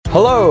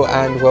Hello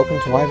and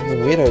welcome to Wyverns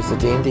and Weirdos, a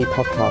D&D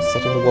podcast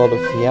set in the world of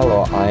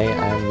Fielor. I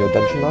am your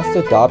Dungeon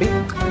Master, Darby.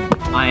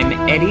 I'm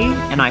Eddie,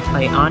 and I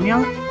play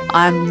Anya.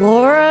 I'm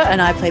Laura,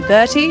 and I play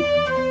Bertie.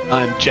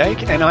 I'm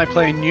Jake, and I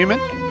play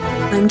Newman.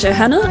 I'm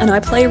Johanna, and I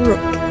play Rook.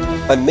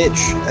 I'm Mitch,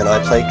 and I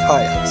play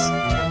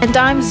Kayas. And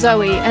I'm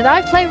Zoe, and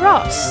I play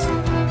Ross.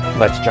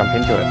 Let's jump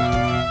into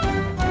it.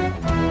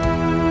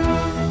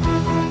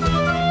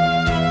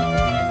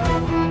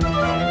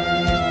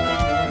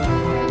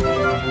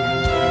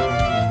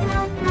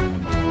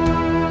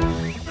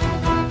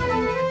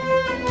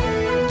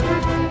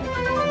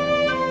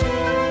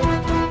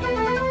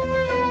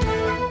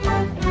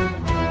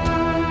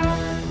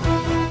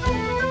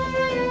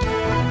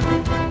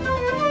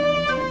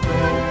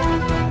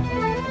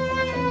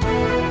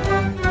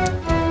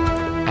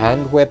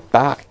 And we're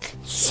back.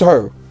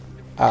 So,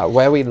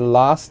 where we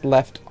last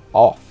left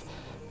off,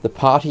 the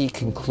party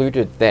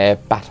concluded their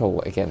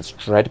battle against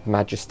Dread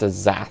Magister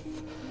Zath,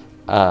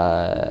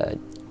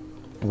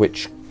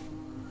 which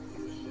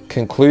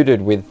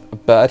concluded with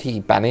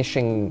Bertie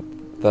banishing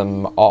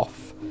them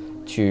off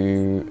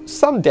to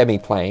some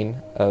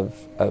demiplane of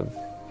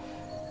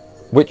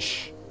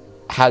which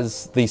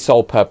has the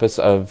sole purpose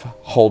of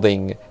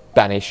holding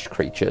banished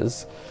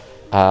creatures,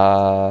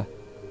 while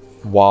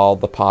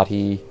the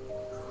party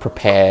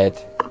prepared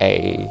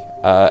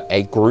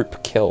a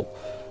group kill,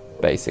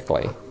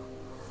 basically,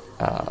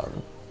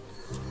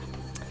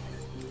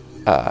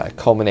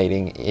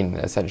 culminating in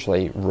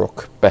essentially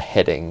Rook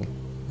beheading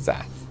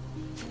Zath.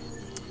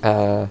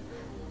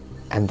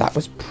 And that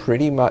was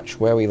pretty much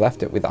where we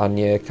left it, with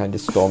Anya kind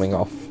of storming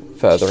off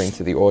further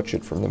into the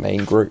orchard from the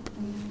main group.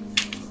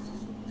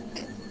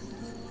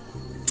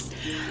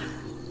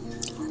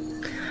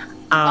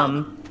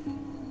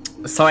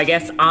 So I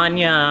guess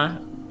Anya,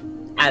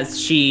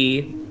 as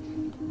she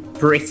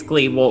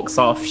briskly walks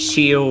off,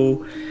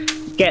 she'll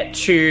get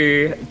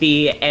to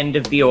the end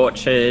of the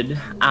orchard,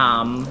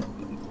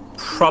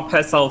 prop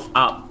herself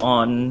up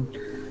on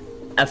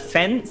a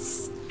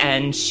fence,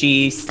 and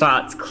she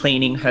starts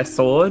cleaning her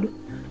sword,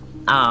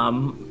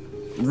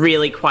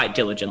 really quite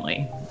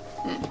diligently.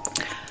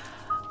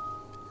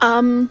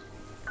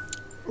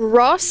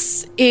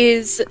 Ross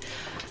is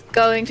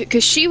going to,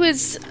 because she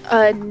was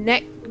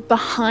neck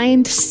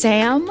behind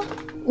Sam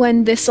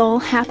when this all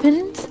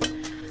happened.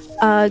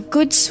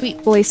 Good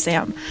sweet boy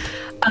Sam.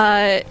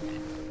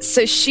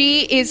 So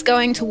she is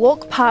going to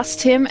walk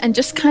past him and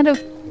just kind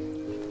of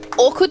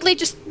awkwardly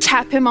just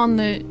tap him on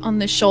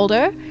the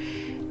shoulder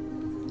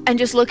and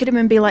just look at him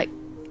and be like,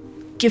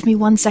 "Give me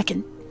 1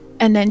 second."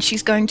 And then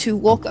she's going to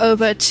walk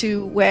over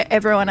to where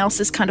everyone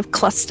else is kind of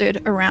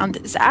clustered around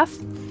Zath.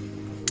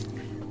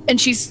 And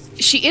she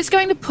is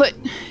going to put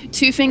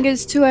 2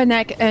 fingers to her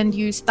neck and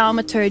use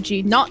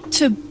thaumaturgy, not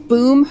to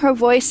boom her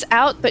voice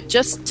out, but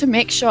just to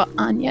make sure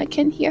Anya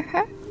can hear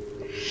her.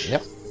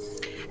 Yep.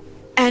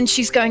 And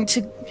she's going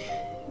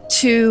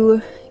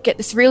to get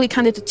this really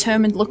kind of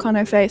determined look on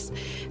her face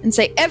and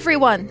say,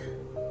 "Everyone,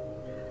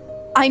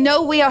 I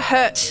know we are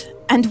hurt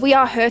and we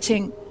are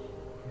hurting,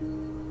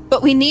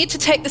 but we need to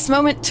take this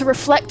moment to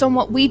reflect on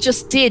what we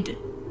just did.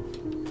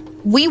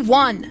 We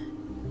won.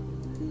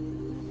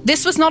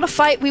 This was not a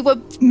fight we were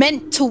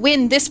meant to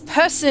win. This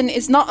person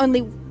is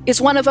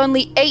one of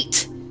only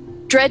 8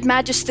 Dread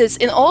Magisters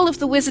in all of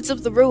the Wizards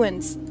of the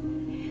Ruins.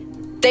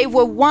 They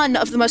were one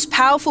of the most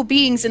powerful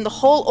beings in the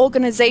whole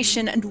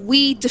organization, and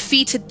we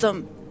defeated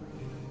them.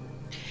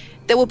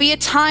 There will be a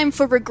time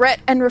for regret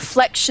and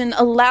reflection.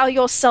 Allow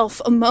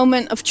yourself a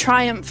moment of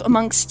triumph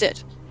amongst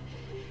it.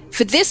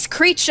 For this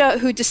creature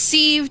who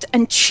deceived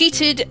and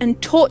cheated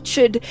and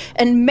tortured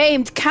and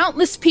maimed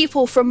countless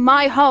people from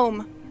my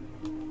home,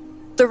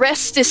 the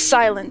rest is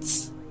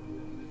silence.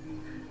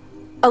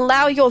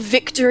 Allow your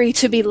victory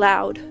to be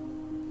loud."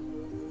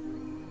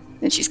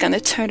 And she's going to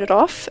turn it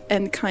off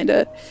and kind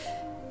of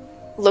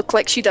look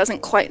like she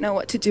doesn't quite know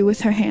what to do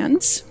with her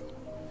hands.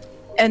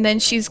 And then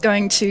she's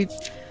going to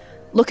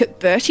look at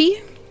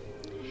Bertie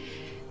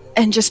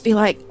and just be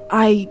like,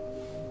 "I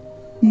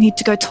need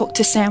to go talk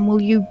to Sam.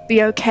 Will you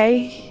be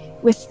okay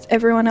with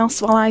everyone else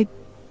while I..."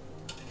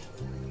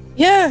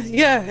 Yeah,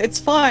 it's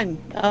fine.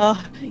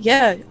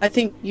 Yeah, I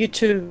think you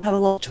two have a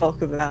lot to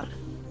talk about.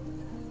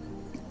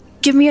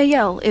 "Give me a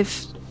yell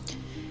if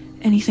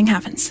anything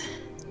happens."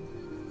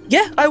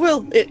 Yeah, I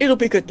will. It'll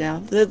be good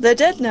now. They're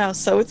dead now,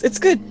 so it's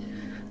good.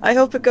 I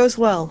hope it goes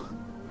well.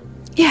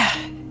 Yeah.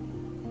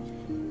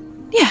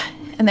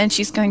 And then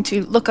she's going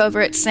to look over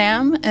at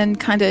Sam and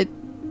kind of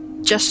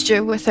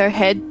gesture with her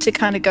head to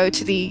kind of go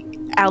to the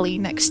alley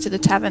next to the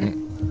tavern.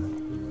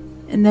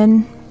 And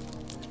then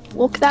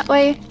walk that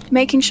way,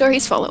 making sure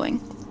he's following.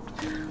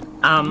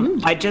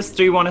 I just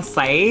do want to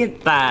say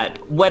that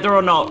whether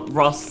or not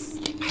Ross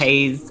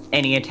pays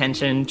any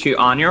attention to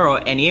Anya,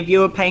 or any of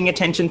you are paying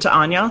attention to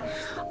Anya,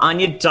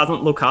 Anya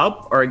doesn't look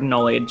up or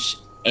acknowledge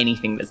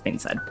anything that's been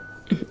said.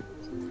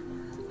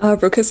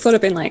 Brooke has sort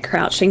of been like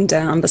crouching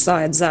down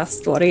beside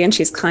Zath's body, and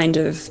she's kind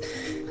of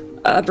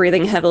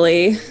breathing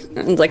heavily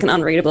and like an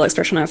unreadable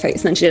expression on her face,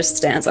 and then she just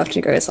stands up and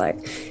she goes like,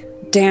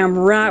 damn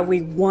right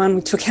we won.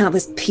 We took out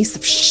this piece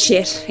of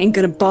shit. Ain't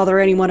gonna bother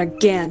anyone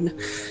again.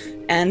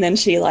 And then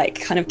she,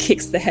 like, kind of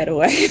kicks the head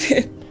away a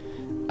bit.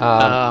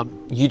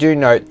 You do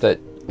note that,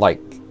 like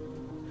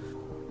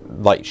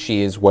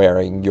she is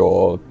wearing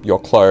your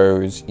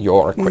clothes,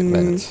 your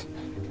equipment.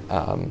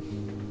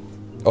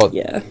 Or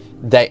Yeah.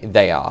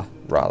 they are,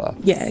 rather.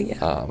 Yeah.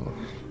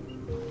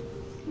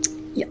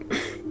 Yeah.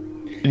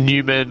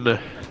 Newman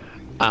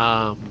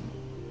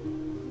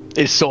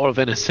is sort of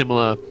in a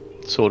similar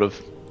sort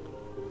of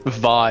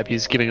vibe.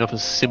 He's giving off a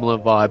similar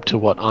vibe to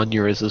what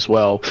Anya is as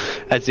well.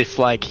 As if,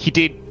 like, he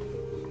did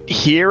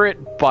hear it,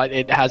 but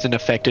it hasn't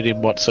affected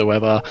him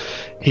whatsoever.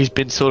 He's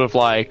been sort of,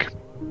 like,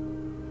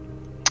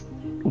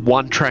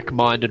 one-track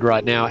minded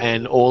right now,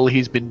 and all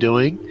he's been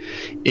doing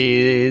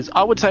is,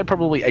 I would say,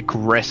 probably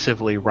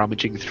aggressively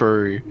rummaging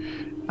through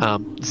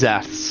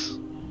Zath's,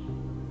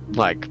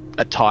 like,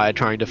 attire,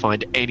 trying to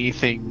find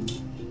anything,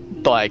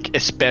 like,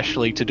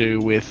 especially to do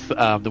with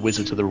the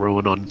Wizards of the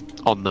Ruin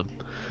on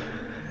them.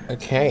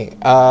 Okay.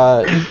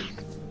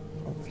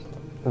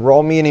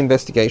 Roll me an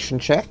investigation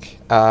check.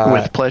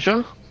 With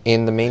pleasure.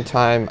 In the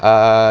meantime,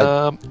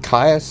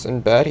 Caius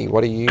and Bertie,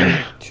 what are you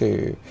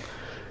two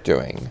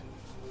doing?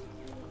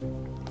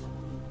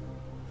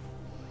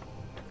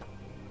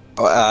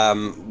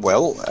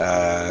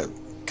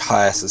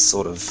 Caius is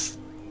sort of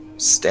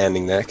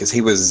standing there because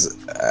he was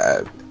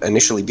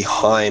initially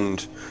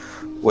behind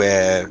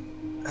where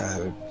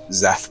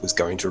Zath was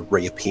going to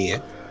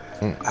reappear.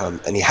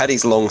 And he had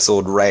his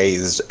longsword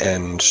raised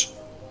and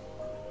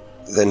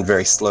then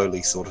very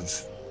slowly sort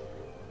of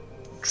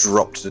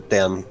dropped it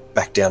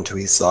back down to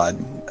his side,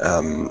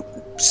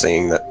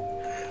 seeing that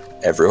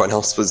everyone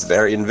else was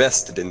very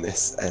invested in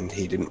this and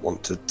he didn't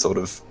want to sort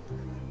of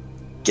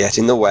get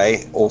in the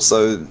way.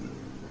 Also,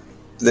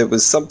 there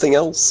was something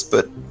else,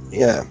 but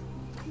yeah.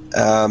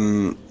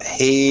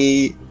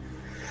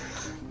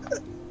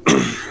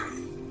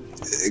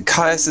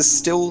 Caius is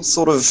still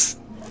sort of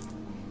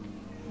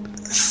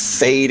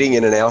fading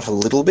in and out a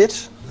little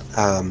bit,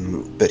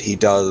 but he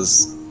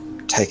does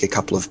take a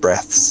couple of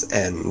breaths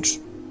and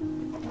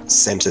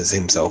centers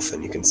himself,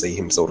 and you can see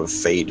him sort of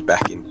fade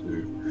back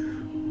into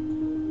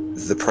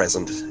the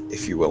present,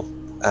 if you will.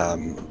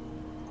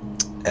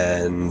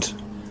 And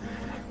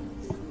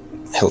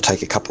he'll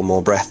take a couple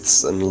more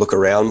breaths and look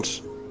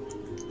around,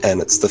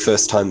 and it's the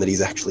first time that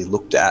he's actually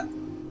looked at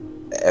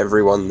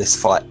everyone this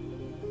fight,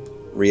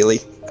 really.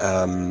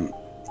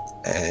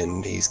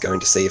 And he's going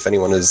to see if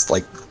anyone is,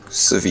 like,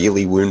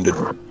 severely wounded.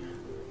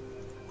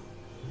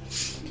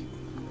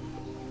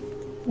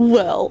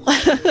 Well,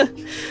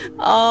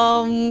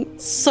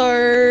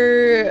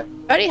 so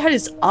Bertie had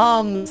his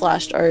arm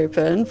slashed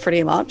open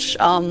pretty much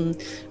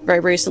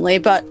very recently,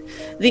 but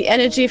the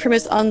energy from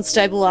his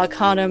unstable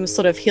arcanum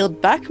sort of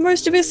healed back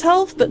most of his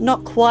health, but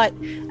not quite,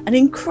 and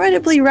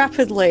incredibly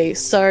rapidly.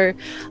 So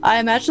I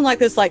imagine, like,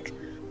 there's, like,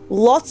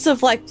 lots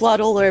of, like,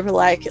 blood all over,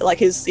 like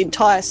his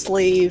entire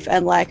sleeve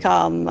and, like,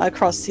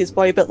 across his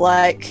body, but,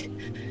 like,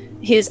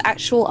 his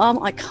actual arm,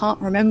 I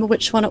can't remember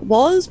which one it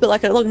was, but,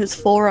 like, along his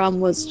forearm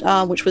was,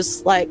 which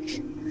was,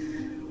 like,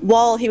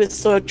 while he was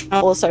sort of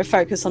trying to also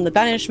focus on the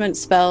banishment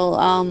spell,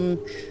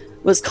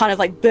 was kind of,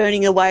 like,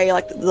 burning away,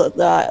 like,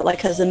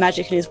 like, as the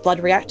magic in his blood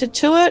reacted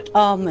to it,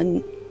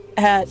 and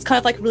it's kind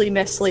of, like, really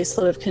messily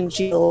sort of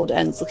congealed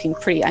and it's looking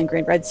pretty angry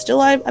and red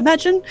still, I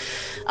imagine.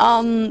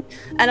 And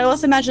I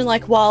also imagine,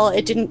 like, while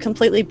it didn't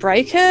completely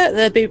break it,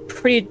 there'd be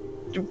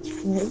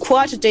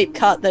quite a deep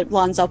cut that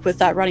lines up with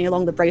that running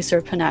along the bracer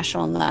of panache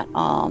on that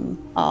arm.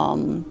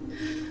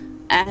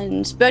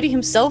 And Bertie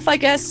himself, I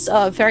guess,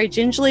 very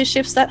gingerly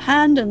shifts that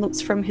hand and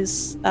looks from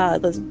his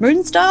the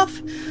moon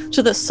staff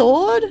to the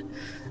sword,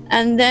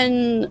 and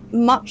then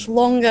much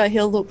longer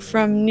he'll look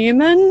from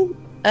Newman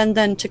and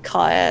then to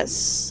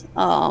Caius.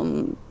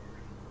 And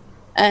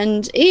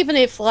even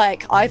if,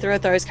 like, either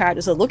of those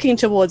characters are looking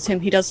towards him,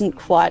 he doesn't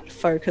quite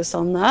focus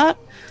on that.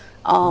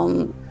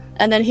 And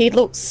then he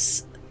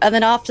looks, and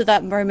then after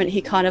that moment,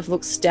 he kind of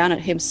looks down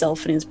at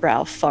himself and his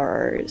brow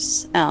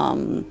furrows.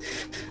 And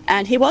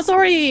he was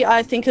already,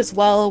 I think, as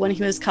well, when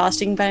he was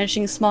casting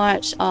Vanishing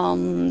Smite,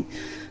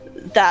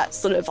 that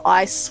sort of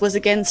ice was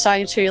again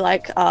starting to,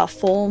 like,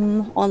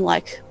 form on,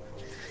 like,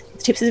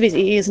 the tips of his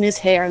ears and his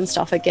hair and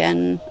stuff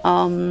again.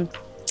 And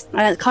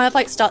it kind of,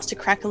 like, starts to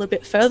crack a little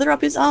bit further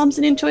up his arms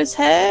and into his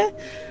hair.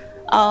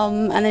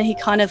 And then he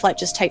kind of, like,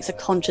 just takes a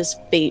conscious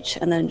beat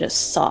and then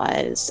just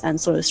sighs and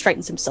sort of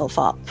straightens himself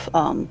up,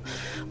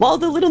 while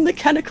the little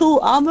mechanical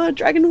armor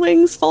dragon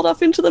wings fold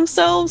off into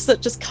themselves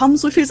that just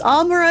comes with his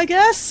armor, I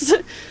guess.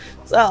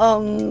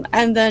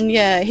 And then,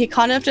 yeah, he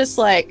kind of just,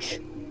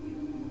 like,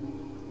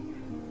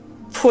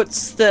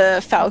 puts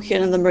the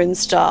falcon and the moon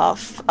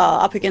staff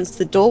up against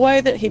the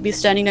doorway that he'd be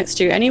standing next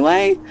to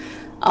anyway.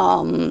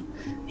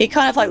 He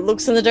kind of, like,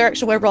 looks in the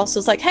direction where Ross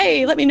was like,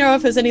 hey, let me know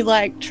if there's any,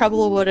 like,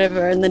 trouble or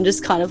whatever, and then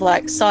just kind of,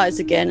 like, sighs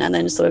again and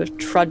then sort of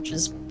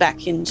trudges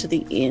back into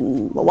the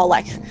inn while,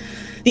 like,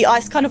 the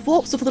ice kind of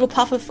walks with a little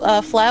puff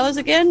of flowers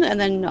again and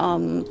then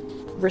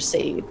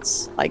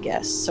recedes, I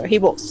guess. So he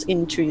walks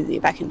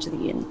back into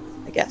the inn,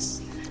 I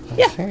guess.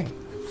 Yeah. Okay.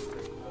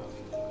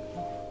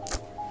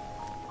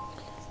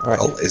 All right.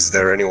 Well, is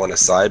there anyone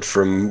aside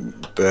from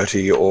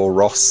Bertie or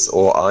Ross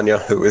or Anya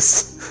who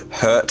is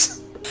hurt?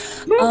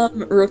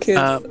 Rook is.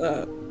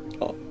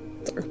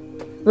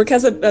 Rook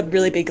has a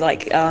really big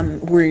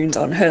wound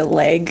on her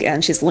leg,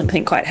 and she's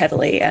limping quite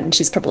heavily, and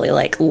she's probably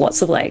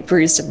lots of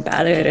bruised and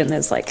battered, and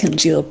there's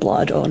congealed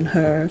blood on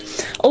her,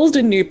 old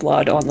and new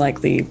blood on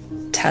the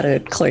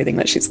tattered clothing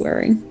that she's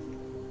wearing.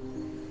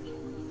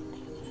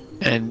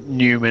 And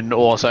Newman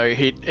also,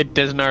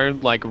 there's no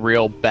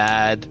real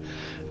bad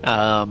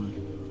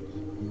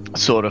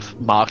sort of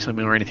marks on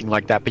him or anything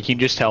like that, but you can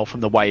just tell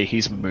from the way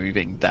he's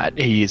moving that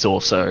he is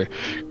also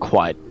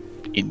quite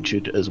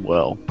injured as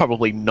well.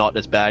 Probably not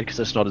as bad because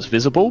it's not as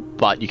visible,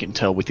 but you can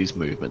tell with his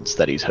movements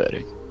that he's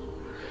hurting.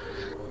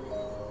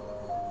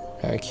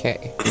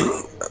 Okay.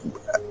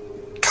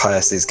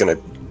 Caius is going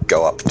to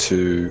go up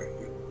to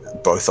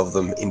both of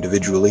them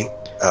individually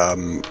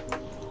and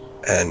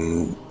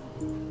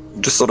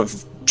just sort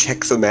of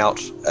check them out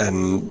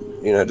and,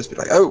 just be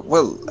like, oh,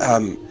 well,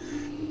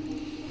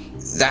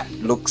 that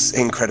looks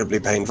incredibly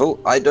painful.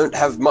 I don't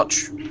have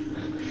much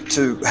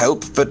to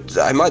help, but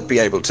I might be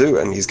able to.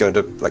 And he's going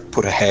to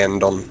put a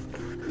hand on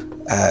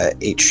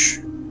each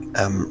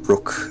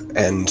Rook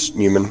and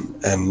Newman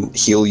and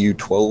heal you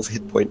 12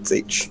 hit points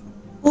each.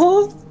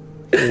 Oh,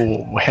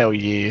 Oh, hell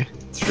yeah.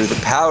 Through the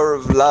power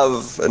of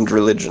love and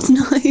religion.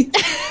 nice.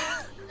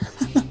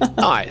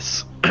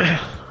 Nice.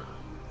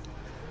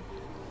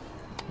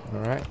 All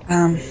right.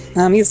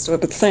 I'm used to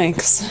it, but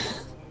thanks.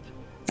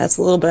 That's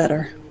a little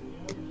better.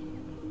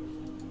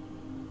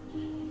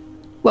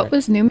 What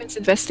was Newman's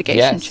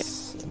investigation check?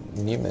 Yes.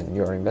 Newman,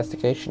 your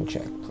investigation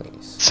check,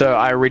 please. So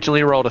I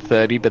originally rolled a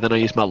 30, but then I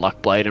used my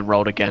luck blade and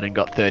rolled again and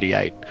got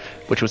 38,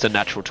 which was a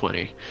natural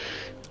 20.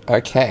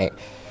 Okay.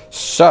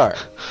 So,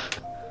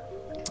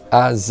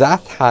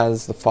 Zath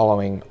has the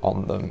following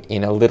on them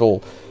in a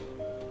little...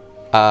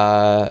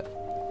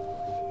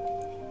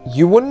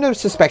 you wouldn't have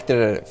suspected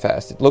it at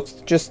first. It looks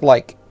just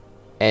like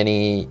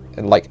a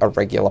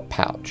regular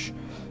pouch.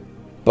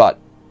 But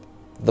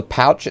the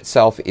pouch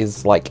itself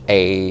is like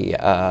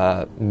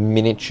a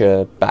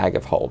miniature bag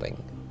of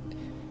holding.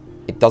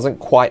 It doesn't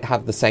quite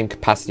have the same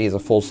capacity as a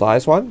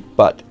full-size one,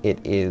 but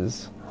it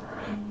is...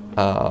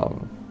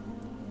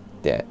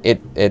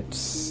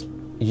 it's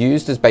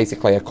used as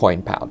basically a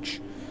coin pouch.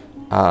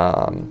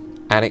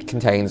 And it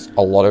contains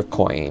a lot of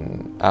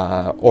coin,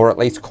 or at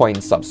least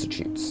coin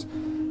substitutes.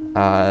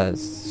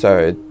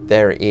 So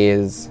there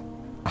is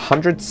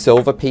 100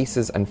 silver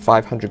pieces and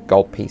 500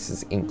 gold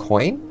pieces in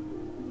coin.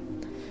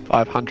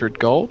 500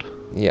 gold?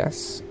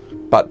 Yes.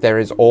 But there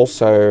is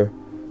also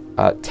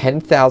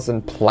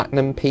 10,000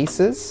 platinum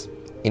pieces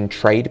in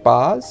trade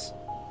bars,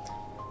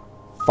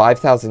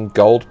 5,000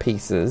 gold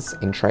pieces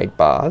in trade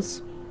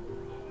bars,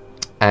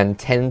 and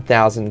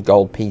 10,000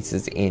 gold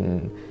pieces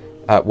in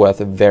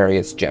worth of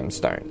various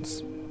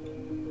gemstones.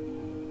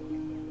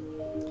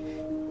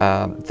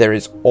 There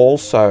is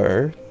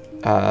also,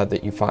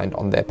 that you find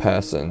on their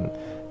person,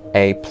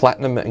 a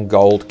platinum and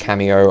gold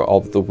cameo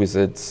of the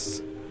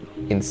wizard's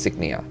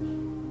insignia.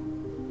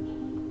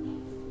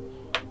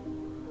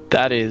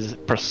 That is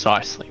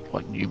precisely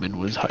what Newman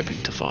was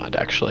hoping to find,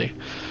 actually.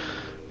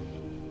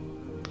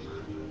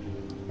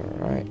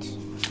 Alright.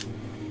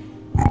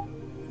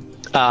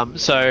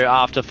 So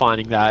after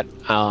finding that,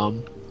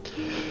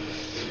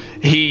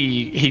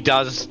 he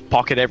does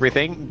pocket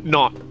everything,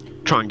 not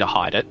trying to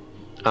hide it.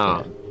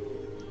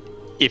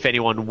 If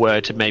anyone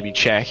were to maybe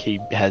check, he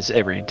has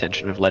every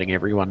intention of letting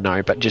everyone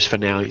know, but just for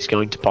now he's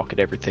going to pocket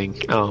everything.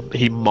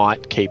 He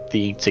might keep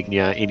the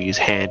insignia in his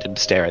hand and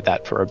stare at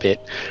that for a bit,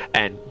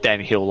 and then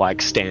he'll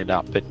stand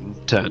up and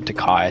turn to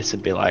Caius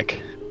and be like,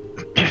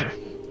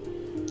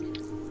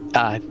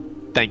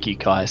 thank you,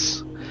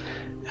 Caius.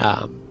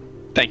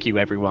 Thank you,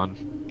 everyone.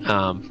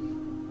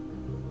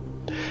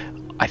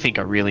 I think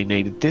I really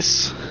needed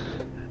this,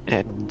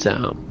 and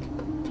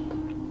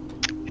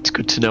it's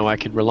good to know I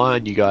can rely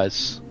on you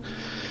guys,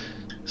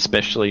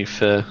 especially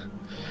for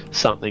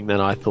something that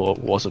I thought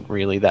wasn't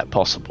really that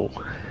possible.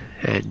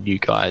 And you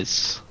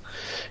guys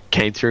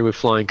came through with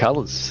flying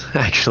colours,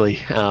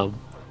 actually.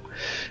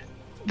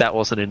 That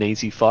wasn't an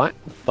easy fight,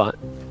 but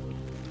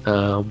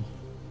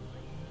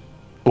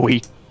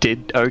we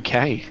did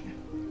okay.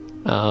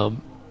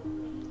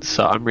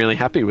 So I'm really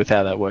happy with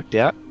how that worked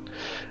out.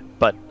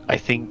 But I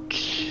think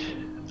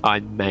I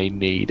may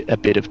need a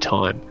bit of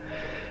time.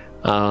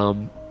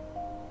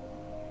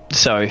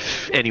 So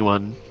if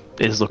anyone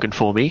is looking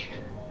for me,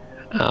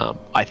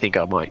 I think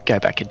I might go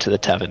back into the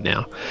tavern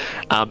now.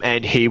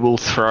 And he will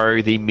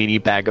throw the mini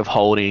bag of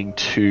holding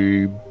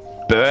to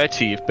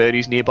Bertie, if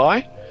Bertie's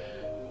nearby.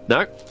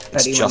 No?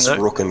 It's just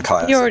Rook and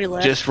Caius. You already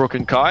left. Just Rook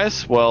and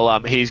Caius? Well,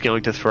 he's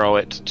going to throw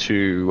it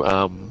to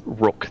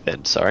Rook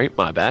then, sorry,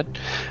 my bad.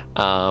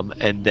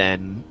 And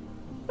then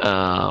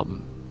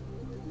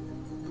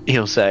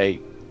he'll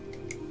say,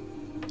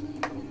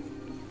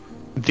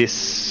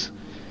 this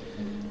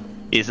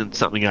isn't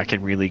something I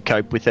can really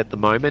cope with at the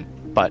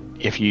moment, but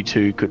if you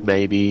two could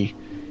maybe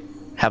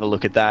have a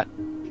look at that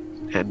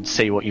and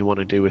see what you want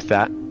to do with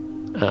that.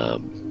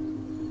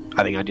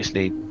 I think I just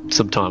need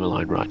some time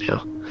alone right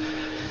now.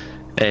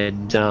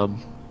 And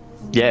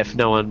if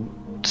no one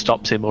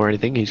stops him or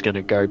anything, he's going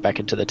to go back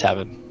into the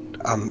tavern.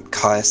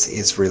 Caius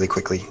is really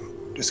quickly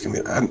just going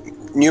to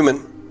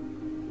Newman.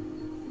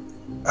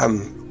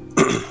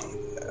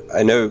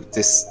 I know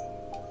this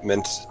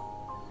meant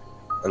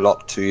a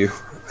lot to you.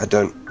 I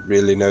don't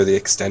really know the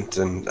extent,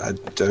 and I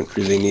don't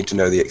really need to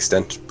know the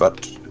extent,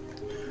 but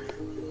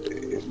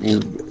you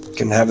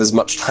can have as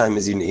much time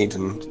as you need,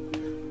 and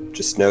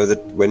just know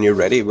that when you're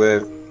ready,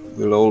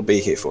 we'll all be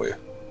here for you.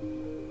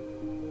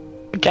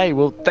 Okay,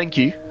 well, thank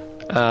you.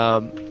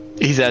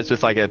 He says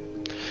with like a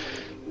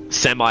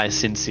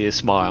semi-sincere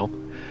smile.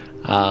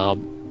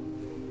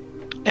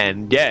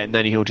 And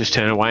then he'll just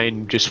turn away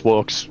and just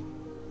walks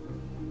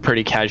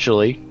pretty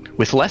casually,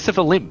 with less of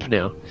a limp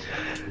now,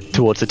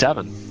 towards the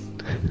tavern.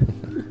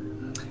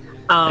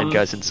 And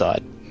goes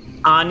inside.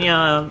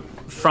 Anya,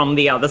 from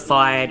the other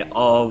side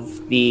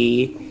of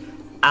the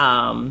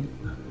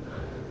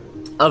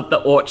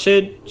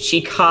orchard,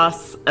 she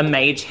casts a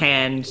mage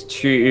hand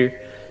to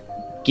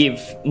give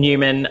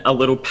Newman a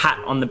little pat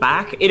on the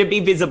back. It'd be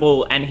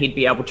visible and he'd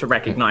be able to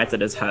recognize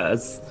it as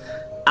hers.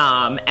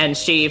 And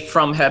she,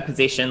 from her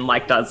position,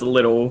 does a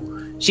little...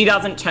 She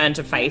doesn't turn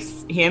to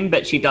face him,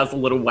 but she does a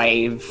little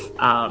wave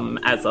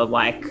as a,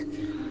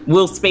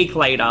 we'll speak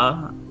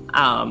later.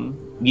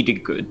 You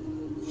did good.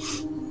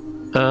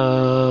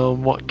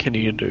 What can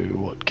you do?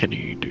 What can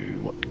you do?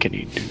 What can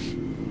you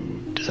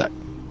do? Does that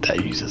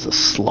uses a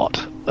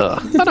slot? Oh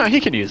no,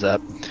 he can use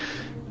that.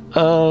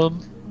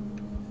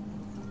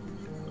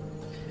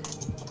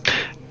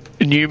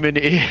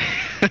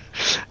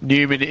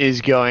 Newman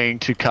is going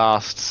to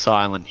cast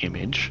Silent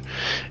Image,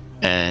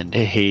 and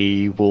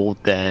he will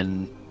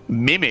then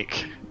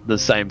mimic the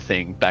same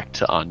thing back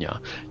to Anya.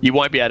 You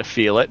won't be able to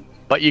feel it,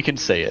 but you can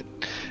see it.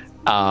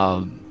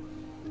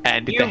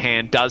 And the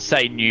hand does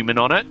say Newman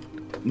on it.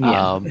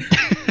 Yeah.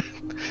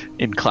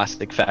 In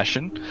classic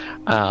fashion.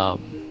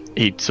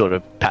 He sort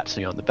of pats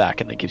me on the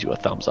back and then gives you a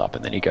thumbs up,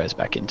 and then he goes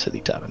back into the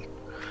tavern.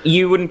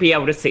 You wouldn't be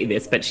able to see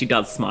this, but she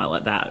does smile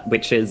at that,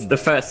 which is the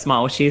first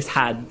smile she's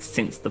had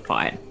since the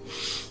fight.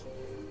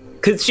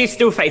 Because she's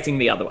still facing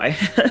the other way.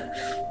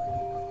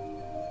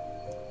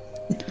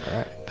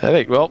 Alright.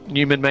 Perfect. Well,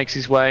 Newman makes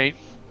his way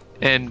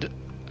and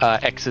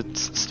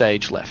exits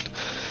stage left.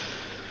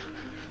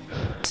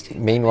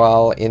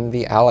 Meanwhile, in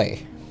the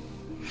alley.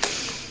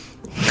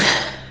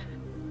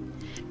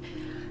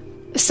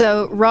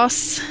 So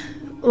Ross,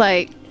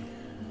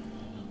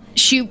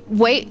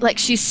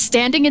 she's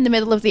standing in the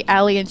middle of the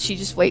alley and she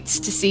just waits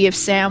to see if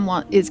Sam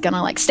is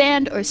gonna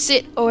stand or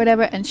sit or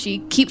whatever, and she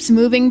keeps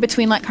moving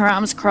between her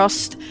arms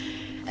crossed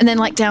and then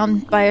down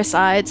by her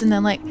sides and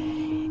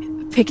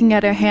then picking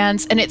at her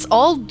hands, and it's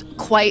all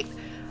quite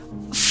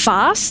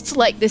fast.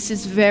 This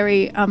is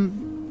very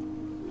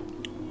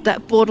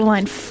that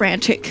borderline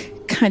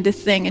frantic kind of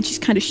thing, and she's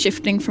kind of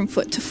shifting from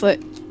foot to foot,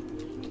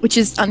 which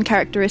is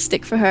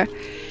uncharacteristic for her.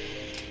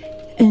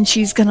 And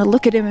she's gonna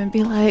look at him and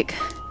be like,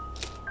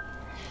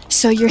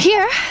 "So you're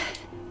here?"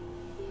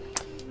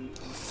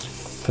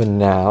 For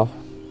now.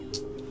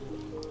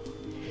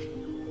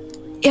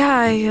 Yeah,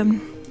 I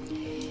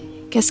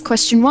guess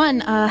question one,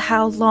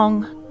 how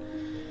long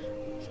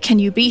can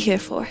you be here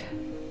for?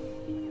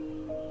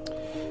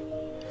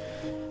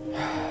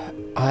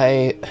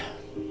 I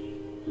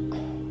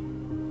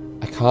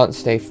can't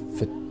stay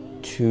for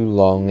too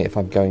long if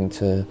I'm going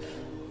to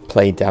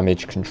play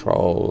damage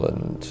control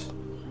and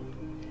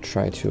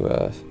try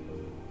to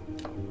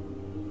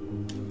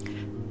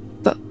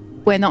But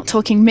we're not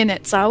talking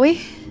minutes, are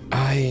we?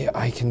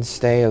 I can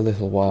stay a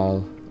little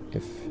while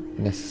if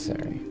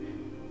necessary.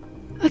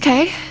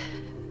 Okay,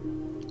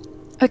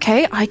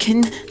 I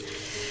can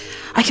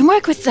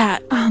work with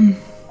that. I'm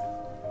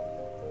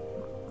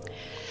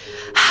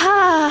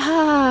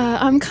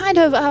kind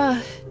of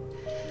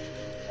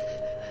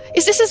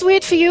is this as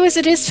weird for you as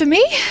it is for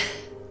me?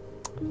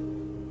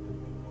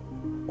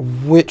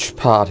 Which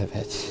part of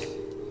it?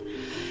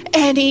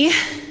 Any.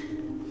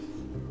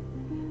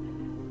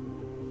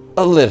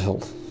 A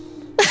little.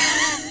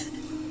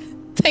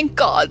 Thank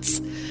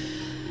gods.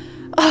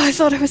 Oh, I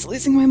thought I was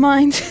losing my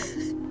mind.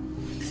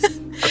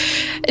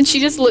 And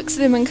she just looks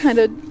at him and kind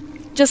of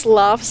just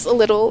laughs a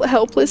little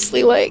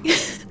helplessly,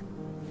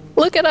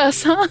 look at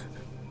us, huh?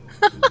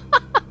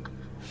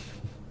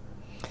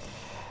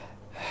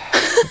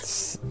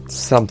 It's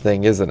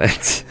something, isn't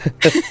it?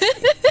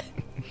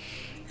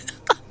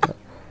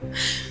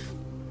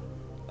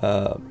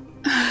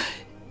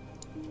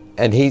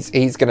 And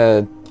he's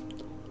gonna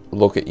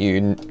look at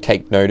you,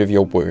 take note of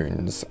your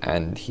wounds,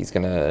 and he's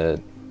gonna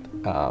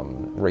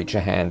reach a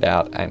hand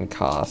out and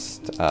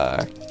cast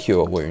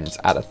Cure Wounds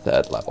at a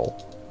 3rd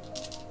level.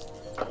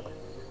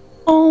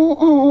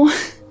 Oh.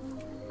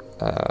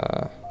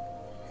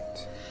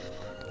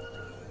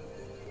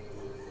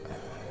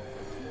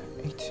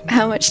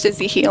 How much does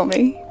he heal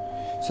me?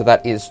 So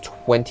that is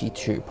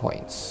 22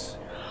 points.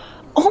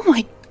 Oh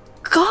my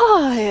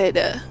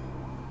god!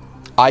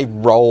 I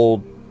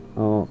rolled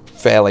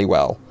fairly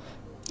well.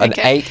 An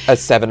Okay. 8, a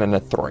 7, and a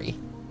 3.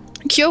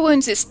 Cure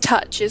wounds is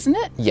touch, isn't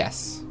it?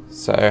 Yes.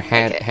 So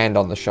hand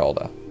on the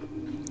shoulder.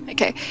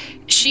 Okay.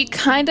 She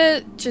kind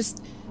of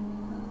just...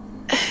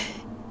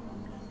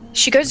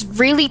 She goes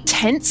really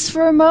tense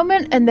for a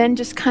moment and then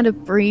just kind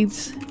of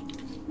breathes.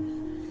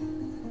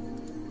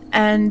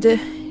 And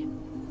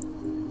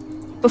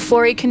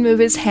before he can move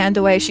his hand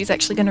away, she's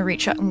actually going to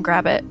reach out and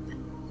grab it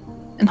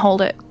and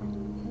hold it.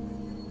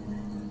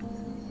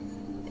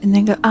 And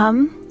then go,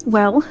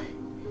 well,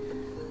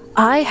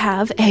 I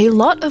have a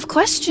lot of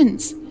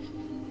questions.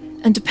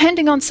 And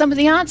depending on some of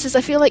the answers,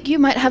 I feel like you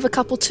might have a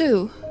couple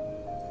too.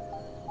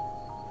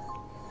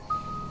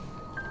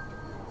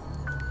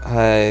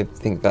 I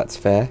think that's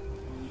fair.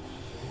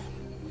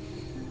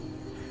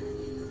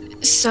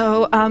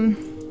 So,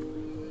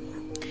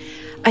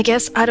 I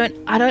guess I don't,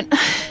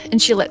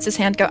 and she lets his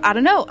hand go, I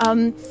don't know,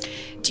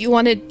 do you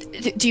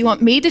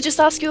want me to just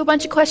ask you a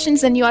bunch of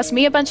questions, then you ask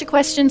me a bunch of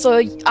questions,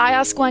 or I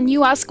ask one,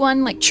 you ask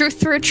one, like truth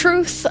through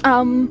truth?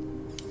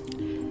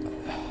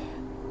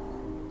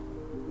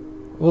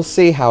 We'll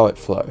see how it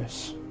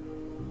flows.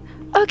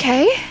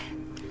 Okay,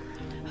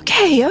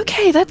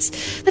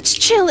 that's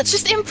chill, it's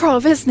just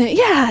improv, isn't it?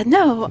 Yeah,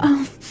 no,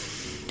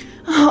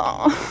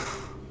 oh.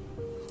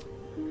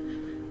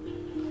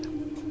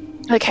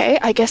 Okay,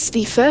 I guess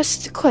the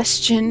first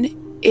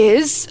question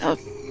is,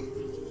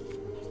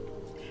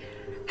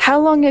 how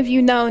long have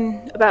you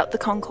known about the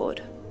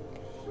Concord?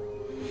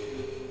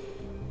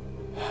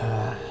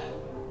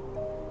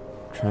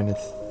 Trying to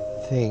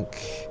think.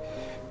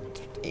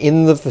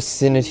 In the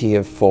vicinity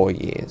of 4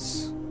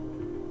 years.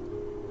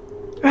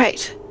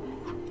 Right.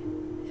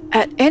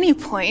 At any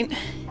point,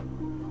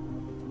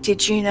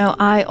 did you know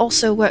I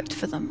also worked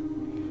for them?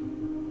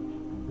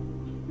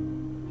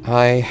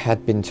 I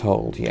had been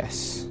told,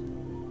 yes.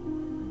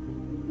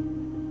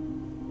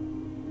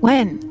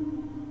 When?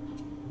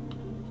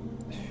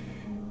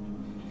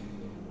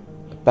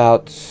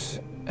 About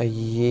a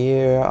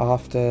year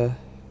after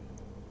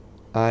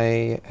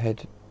I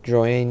had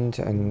joined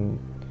and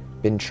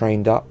been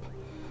trained up.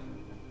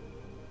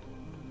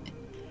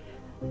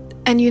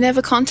 And you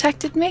never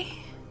contacted me?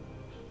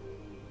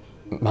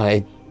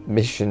 My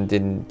mission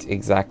didn't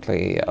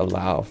exactly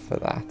allow for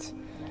that.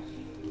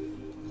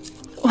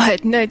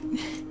 What?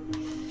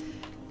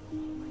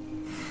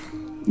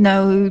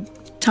 No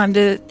time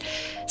to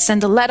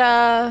send a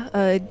letter,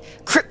 a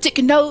cryptic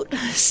note,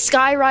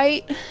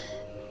 skywrite?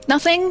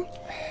 Nothing?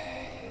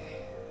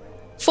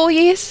 4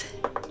 years?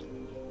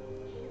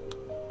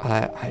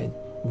 I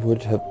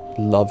would have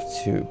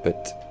loved to,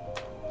 but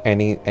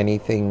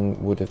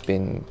anything would have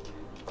been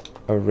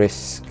a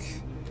risk.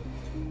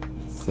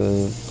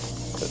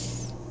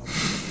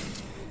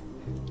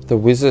 The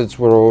wizards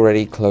were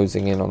already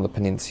closing in on the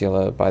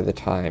peninsula by the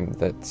time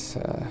that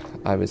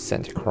I was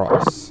sent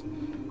across.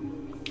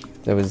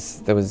 There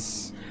was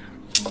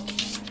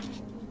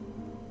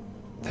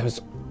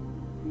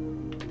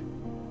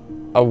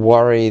a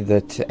worry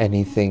that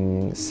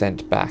anything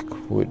sent back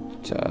would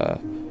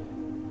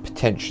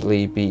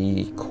potentially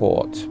be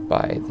caught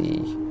by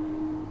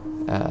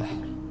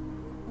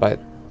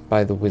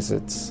the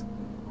wizards.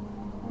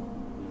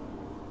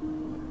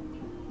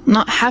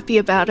 Not happy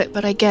about it,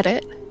 but I get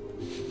it.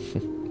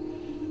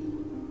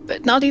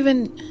 But not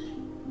even...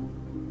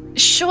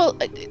 Sure,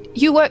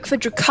 you work for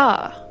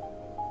Drakkar.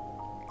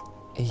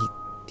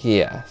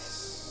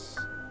 Yes.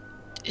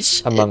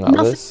 Among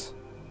others.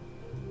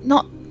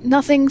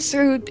 Nothing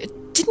through...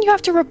 Didn't you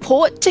have to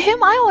report to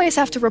him? I always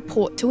have to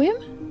report to him.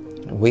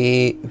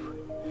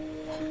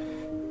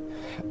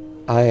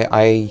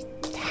 I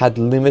had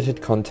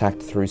limited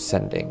contact through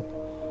sending.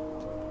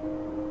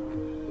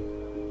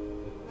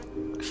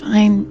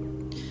 Fine.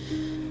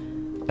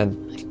 And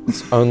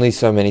it's only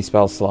so many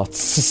spell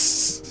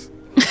slots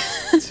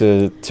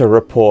to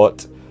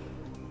report,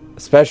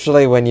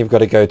 especially when you've got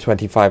to go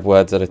 25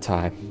 words at a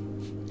time.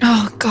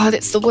 Oh god,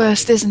 it's the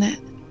worst, isn't it?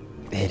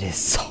 It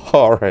is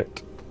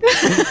horrid.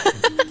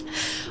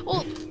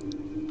 Well,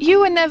 you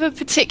were never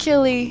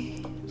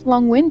particularly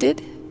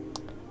long-winded.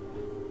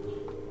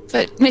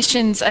 But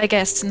missions, I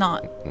guess,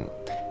 not.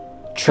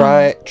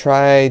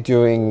 Try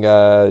doing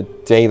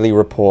daily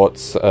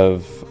reports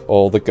of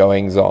all the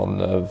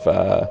goings-on of...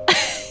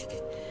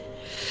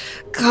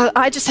 God,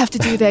 I just have to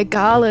do their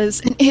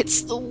galas, and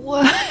it's the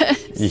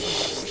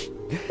worst.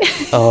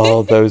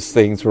 Oh, those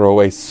things were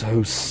always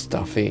so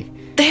stuffy.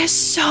 They're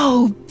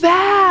so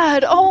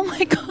bad. Oh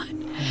my god.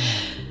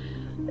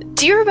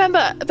 Do you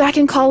remember back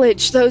in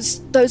college those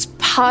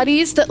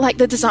parties that like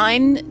the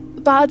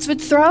design bards would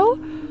throw?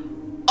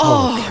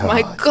 Oh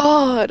my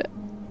god.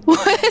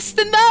 Worse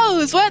than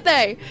those, weren't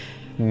they?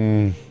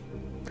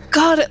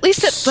 God, at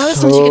least at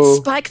those ones you could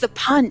spike the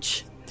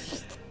punch.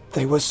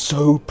 They were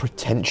so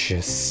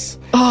pretentious.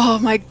 Oh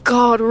my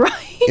god,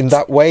 right? In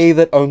that way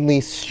that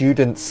only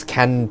students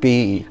can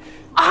be.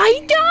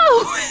 I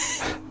know!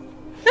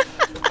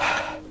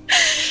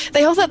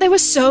 They all thought they were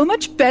so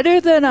much better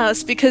than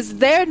us because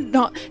they're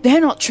not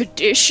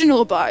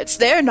traditional bards.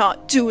 They're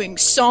not doing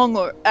song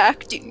or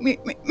acting.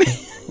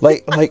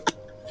 Like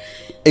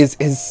Is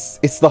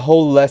the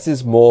whole less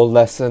is more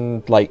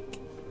lesson like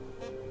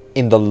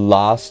in the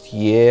last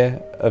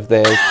year of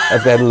their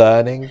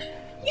learning?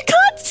 You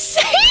can't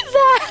say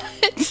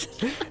that!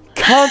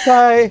 Can't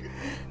I?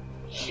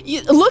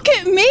 Look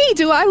at me!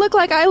 Do I look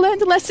like I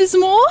learned less is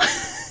more?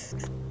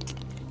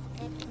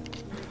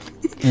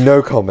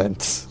 No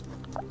comments.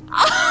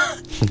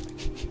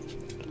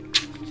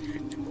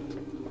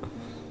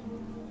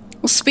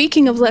 Well,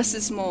 speaking of less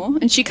is more,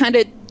 and she kind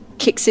of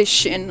kicks his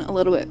shin a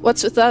little bit.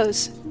 What's with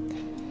those?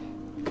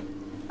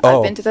 I've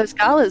Oh, been to those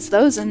galas.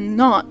 Those are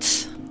not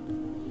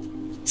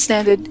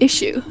standard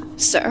issue,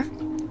 sir.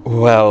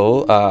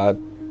 well,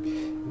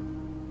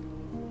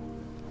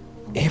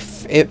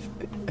 if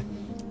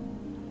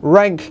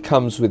rank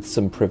comes with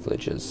some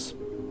privileges.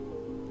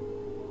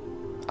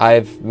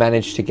 I've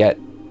managed to get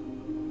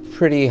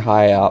pretty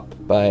high up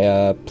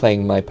by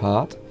playing my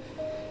part.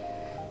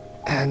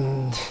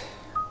 And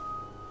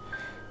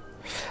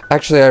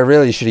actually, I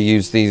really should have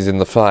used these in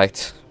the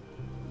fight.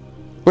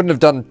 Wouldn't have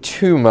done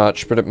too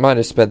much, but it might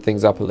have sped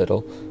things up a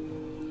little.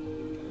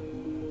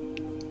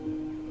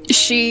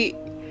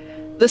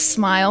 The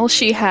smile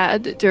she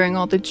had during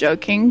all the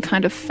joking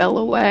kind of fell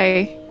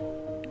away.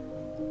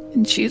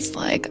 And she's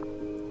like,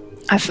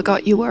 I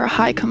forgot you were a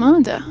high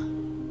commander.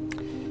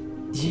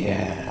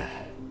 Yeah.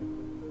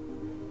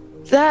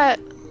 That...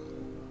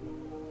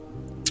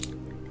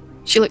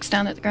 She looks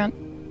down at the ground.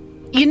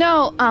 You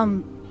know,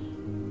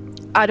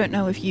 I don't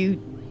know if you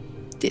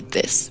did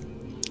this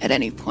at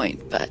any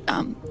point, but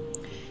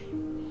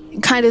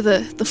in kind of the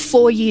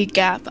 4-year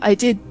gap, I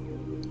did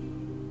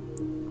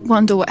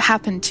wonder what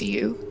happened to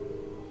you.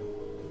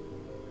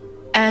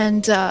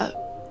 And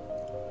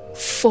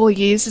 4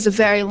 years is a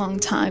very long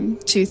time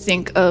to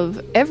think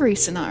of every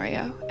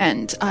scenario,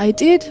 and I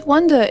did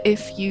wonder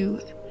if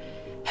you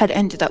had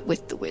ended up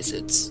with the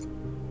wizards,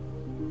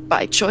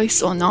 by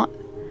choice or not.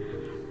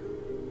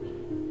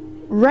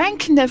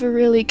 Rank never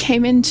really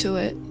came into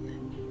it,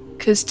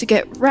 because to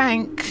get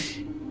rank,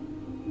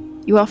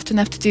 you often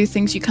have to do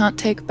things you can't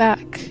take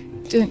back,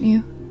 don't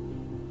you?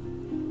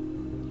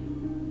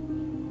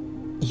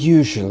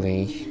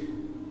 Usually.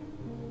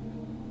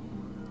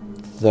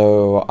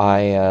 Though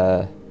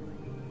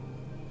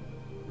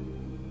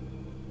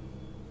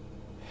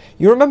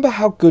You remember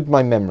how good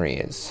my memory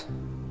is?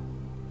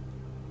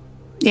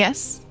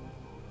 Yes.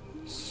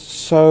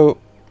 So...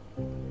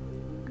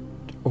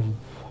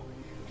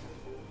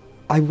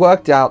 I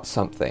worked out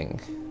something.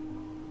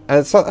 And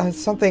it's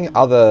something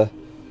other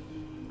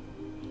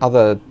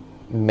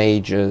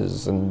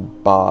mages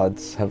and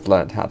bards have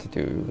learned how to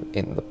do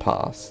in the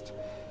past.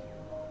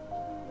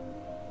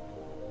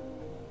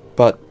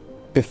 But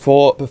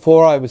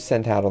before I was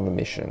sent out on the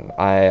mission,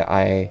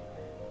 I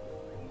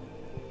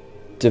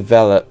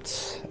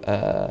developed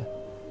a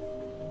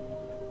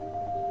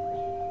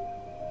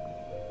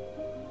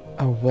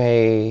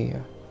way,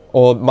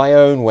 or my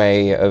own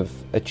way of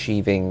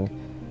achieving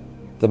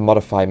the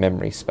modify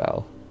memory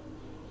spell.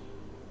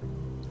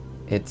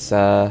 It's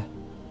not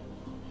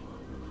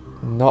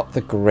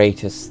the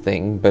greatest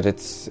thing, but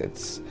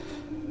it's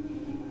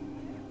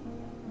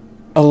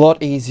a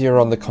lot easier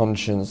on the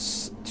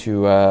conscience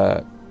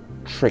to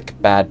trick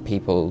bad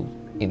people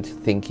into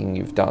thinking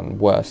you've done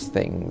worse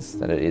things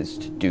than it is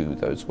to do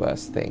those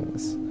worse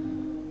things.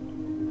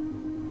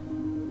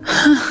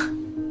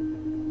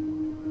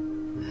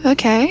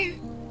 Okay.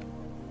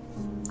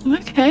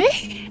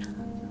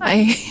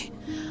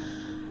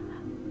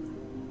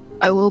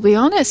 I will be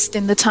honest,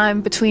 in the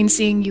time between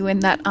seeing you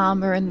in that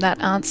armor and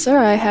that answer,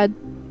 I'd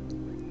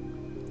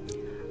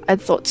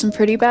thought some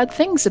pretty bad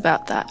things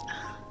about that.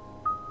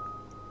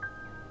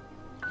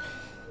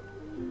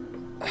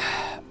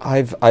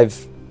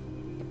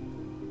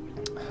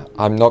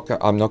 I'm not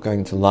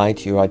going to lie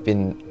to you. I've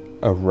been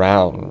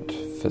around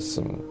for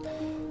some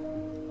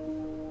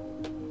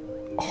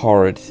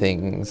horrid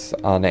things,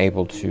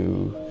 unable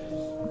to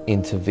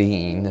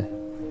intervene.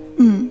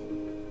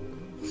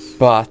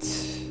 But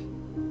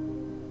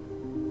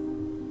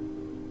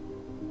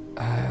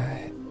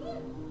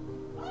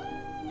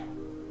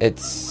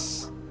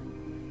it's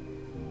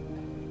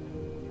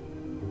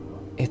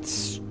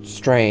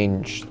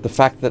strange, the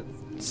fact that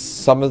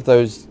some of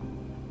those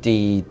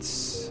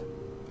deeds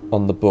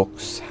on the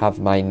books have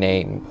my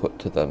name put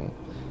to them,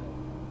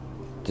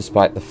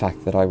 despite the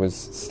fact that I was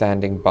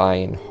standing by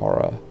in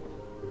horror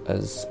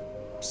as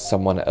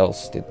someone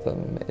else did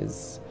them.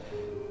 It's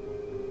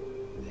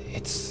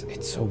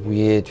a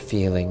weird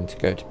feeling to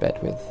go to bed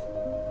with.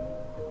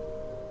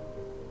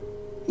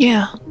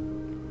 Yeah.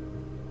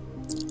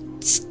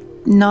 It's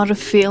not a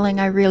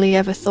feeling I really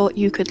ever thought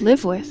you could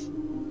live with.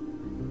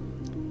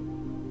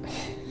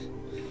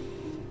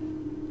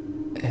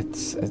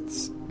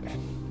 It's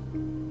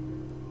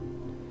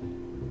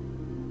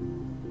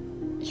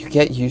you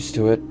get used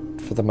to it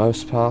for the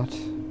most part,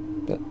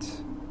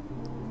 but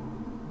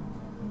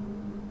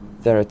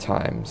there are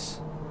times.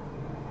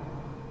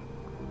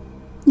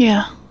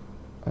 Yeah.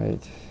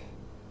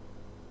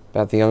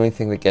 About the only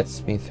thing that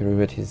gets me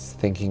through it is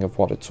thinking of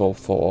what it's all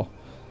for.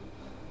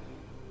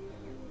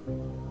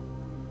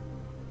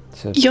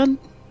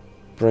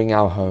 bring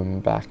our home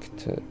back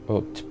to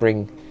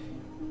bring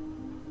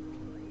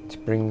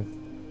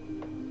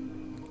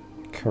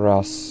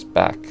Karas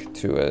back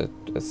to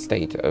a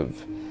state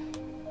of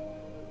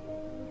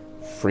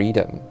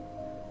freedom.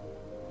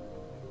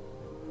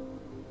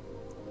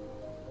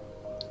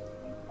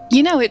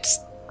 You know, it's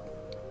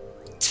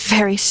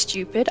very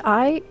stupid.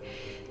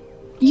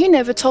 You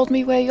never told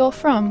me where you're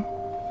from.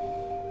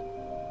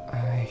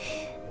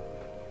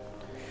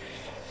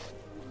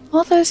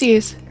 All those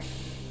years.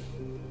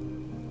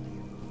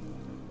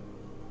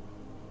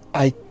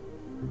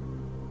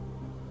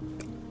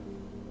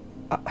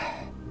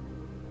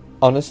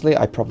 Honestly,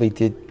 I probably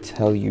did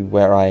tell you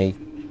where I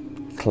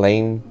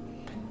claim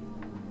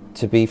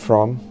to be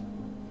from.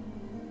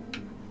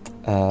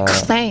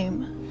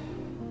 Claim?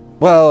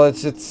 Well,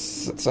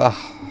 it's a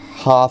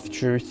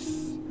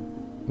half-truth,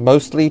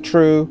 mostly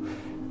true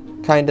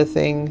kind of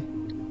thing.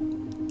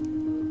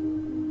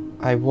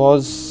 I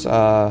was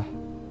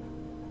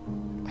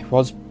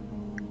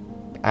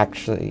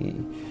actually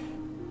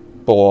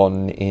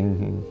born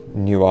in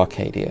New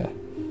Arcadia.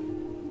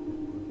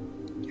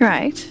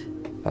 Right.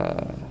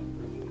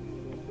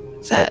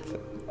 That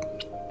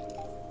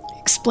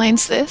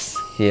explains this.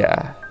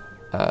 Yeah.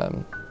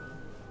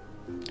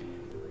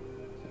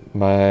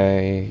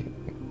 My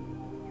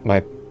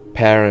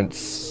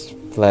parents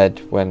fled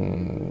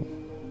when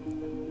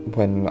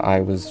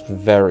I was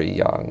very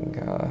young.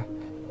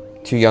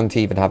 Too young to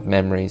even have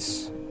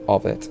memories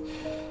of it.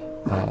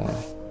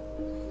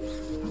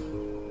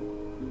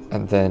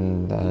 And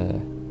then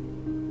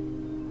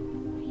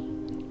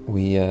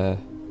we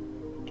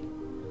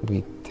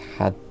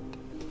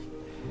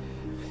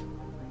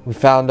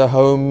found a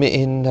home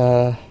in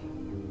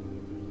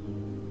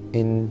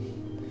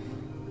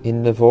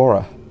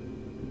Navora.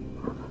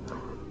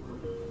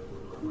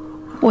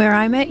 Where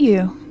I met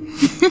you.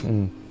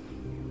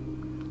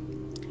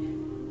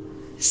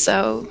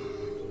 So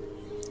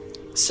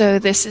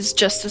this is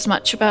just as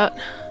much about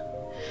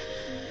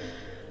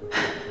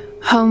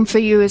home for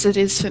you as it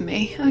is for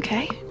me.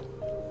 Okay.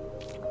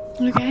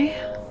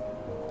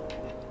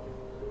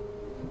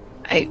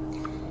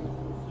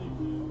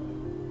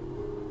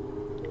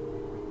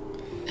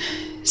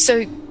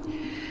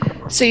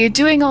 So you're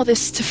doing all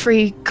this to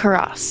free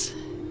Karas,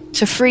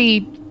 to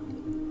free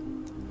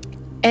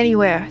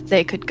anywhere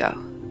they could go.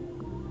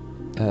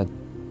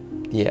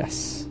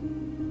 Yes.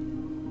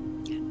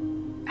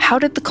 How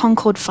did the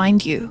Concord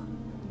find you?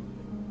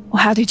 Or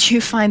how did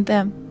you find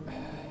them?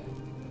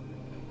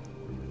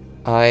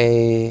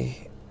 I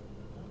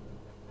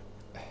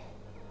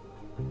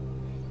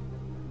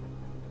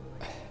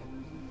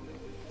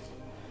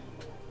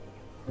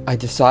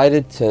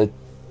decided to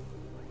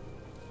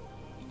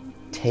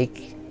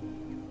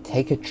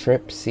take a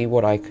trip, see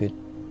what I could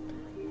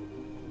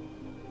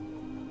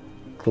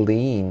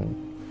glean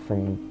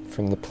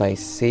from the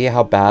place, see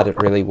how bad it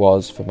really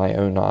was for my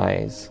own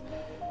eyes.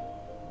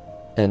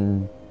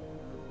 And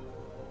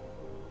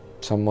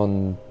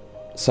someone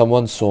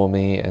saw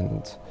me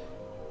and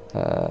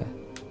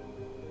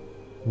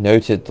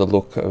noted the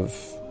look of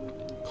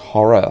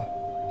horror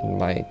in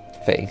my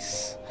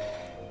face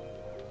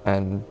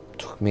and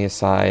took me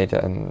aside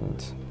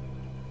and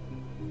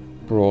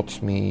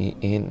brought me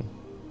in.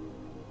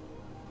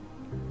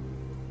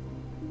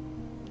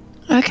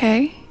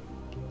 Okay.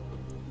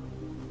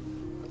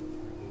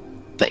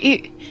 But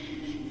you...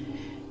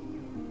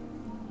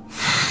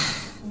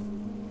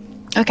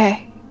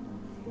 Okay.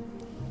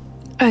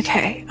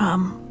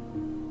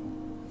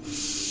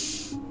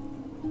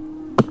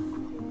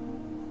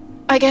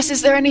 I guess,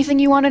 is there anything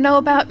you want to know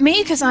about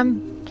me? Because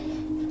I'm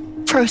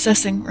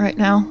processing right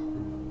now.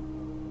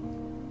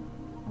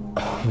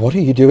 What are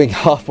you doing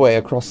halfway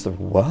across the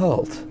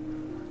world?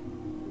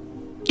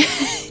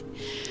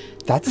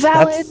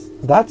 Valid.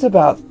 That's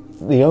about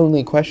the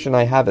only question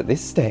I have at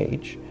this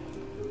stage.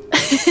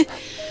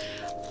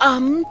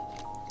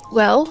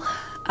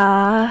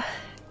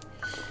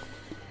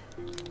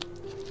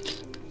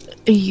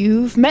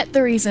 You've met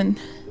the reason.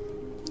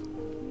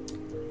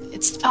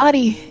 It's the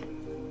party.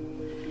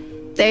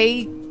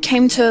 They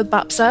came to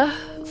Bapsa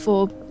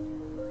for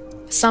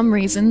some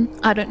reason.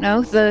 I don't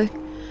know. The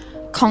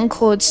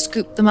Concord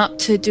scooped them up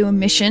to do a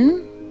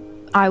mission.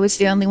 I was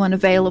the only one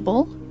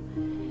available.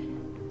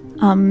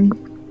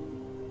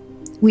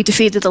 We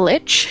defeated the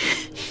Lich.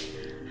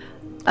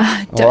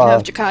 Don't know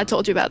if Jakar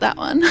told you about that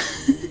one.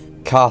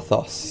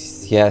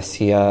 Karthos. Yes,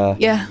 he,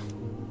 Yeah.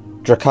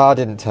 Drakar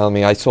didn't tell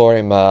me. I saw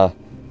him,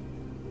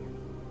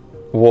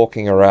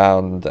 walking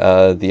around,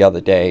 the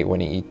other day when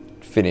he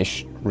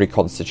finished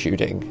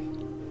reconstituting.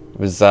 It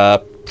was,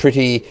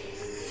 pretty,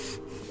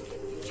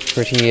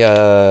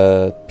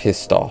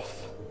 pissed off.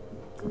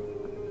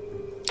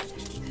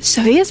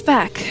 So he is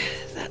back.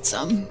 That's,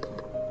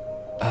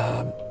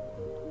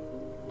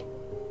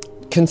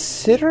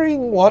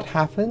 Considering what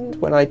happened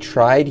when I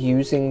tried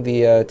using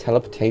the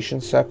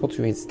teleportation circle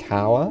to his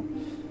tower,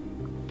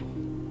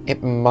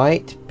 it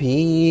might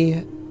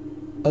be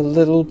a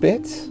little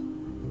bit.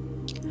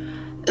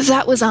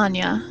 That was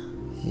Anya.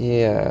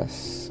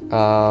 Yes.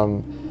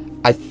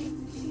 I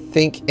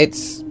think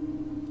it's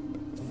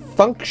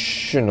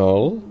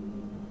functional.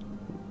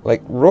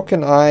 Like, Rook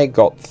and I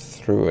got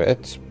through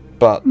it,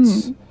 but...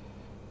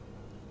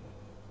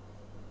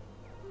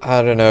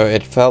 I don't know,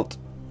 it felt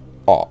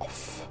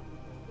off.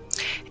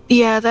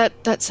 Yeah,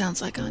 that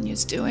sounds like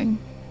Anya's doing.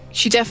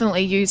 She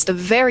definitely used a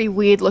very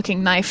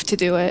weird-looking knife to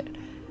do it.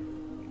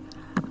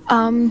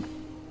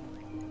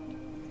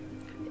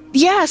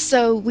 Yeah,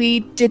 so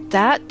we did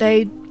that.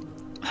 They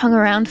hung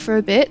around for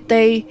a bit.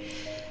 They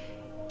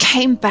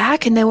came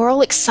back and they were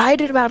all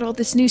excited about all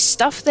this new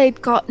stuff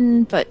they'd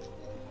gotten, but...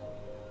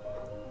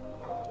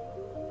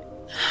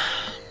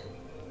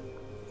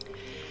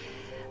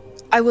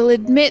 I will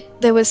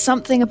admit there was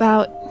something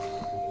about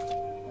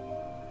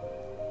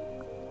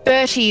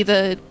Bertie,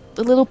 the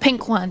little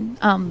pink one.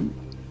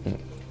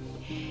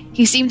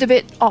 He seemed a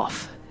bit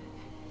off.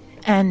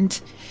 And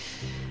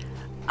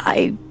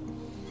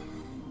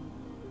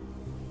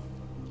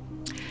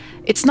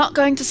it's not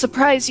going to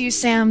surprise you,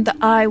 Sam, that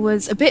I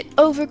was a bit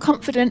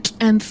overconfident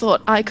and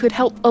thought I could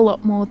help a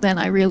lot more than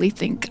I really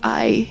think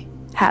I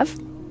have.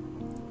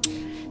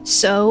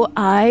 So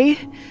I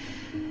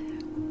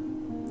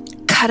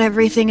cut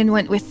everything and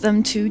went with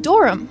them to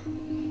Dorum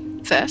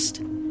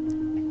first.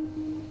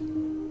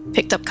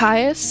 Picked up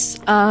Caius,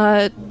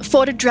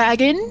 fought a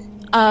dragon.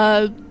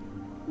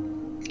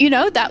 You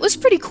know, that was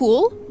pretty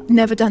cool.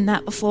 Never done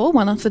that before.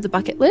 One off of the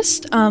bucket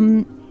list. I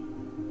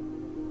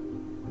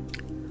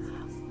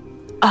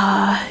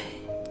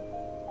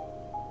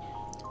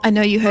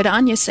know you heard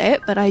Anya say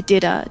it, but I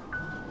did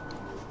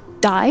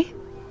die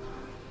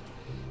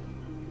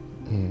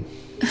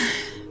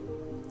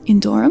in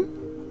Dorum.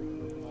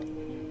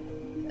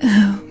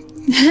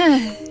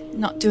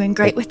 Not doing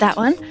great with that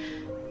one.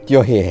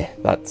 You're here.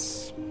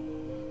 That's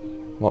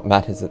what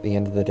matters at the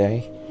end of the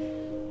day.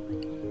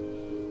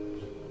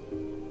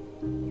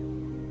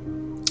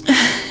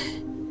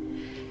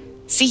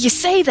 See, you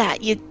say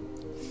that, you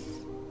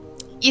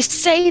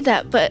say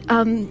that, but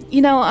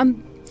you know,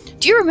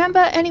 do you remember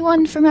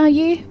anyone from our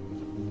year?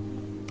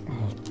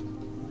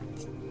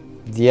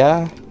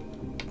 Yeah,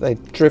 they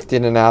drift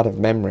in and out of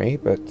memory,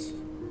 but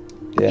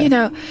yeah. You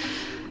know,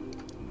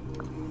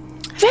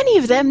 have any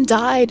of them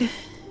died?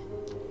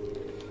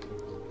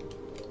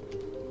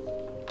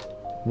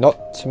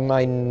 Not to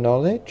my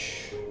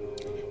knowledge,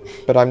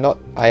 but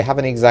I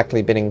haven't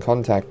exactly been in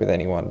contact with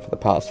anyone for the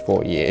past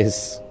 4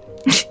 years.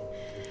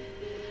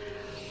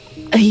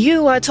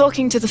 You are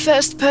talking to the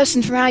first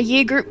person from our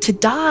year group to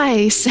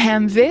die,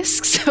 Sam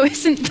Visk, so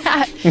isn't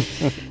that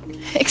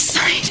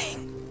exciting?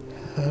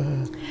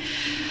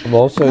 I'm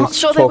also not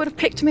sure they would have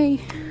picked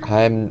me.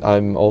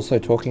 I'm also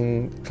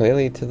talking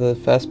clearly to the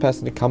first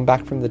person to come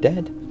back from the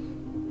dead.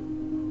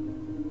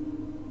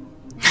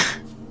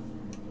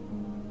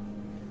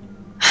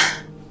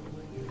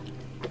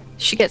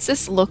 She gets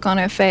this look on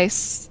her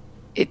face.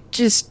 It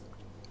just...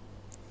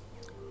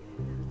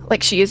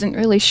 like she isn't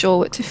really sure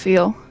what to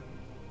feel.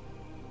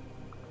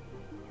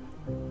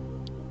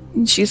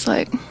 And she's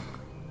like...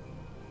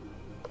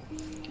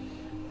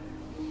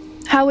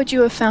 How would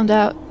you have found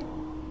out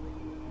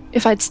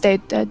if I'd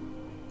stayed dead?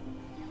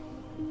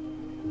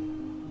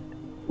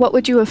 What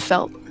would you have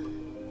felt?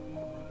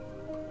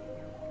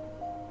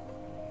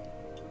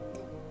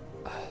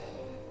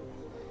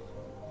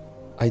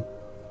 I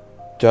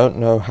don't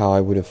know how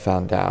I would have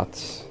found out.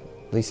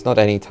 At least not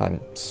anytime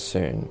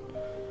soon.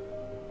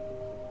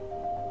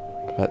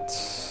 But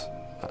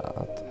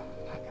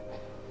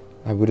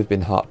I would have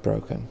been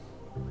heartbroken.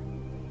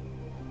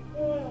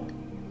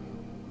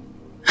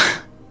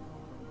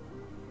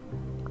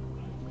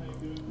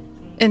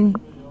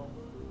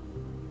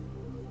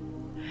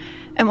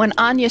 And when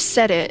Anya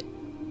said it,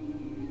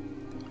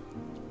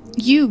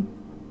 you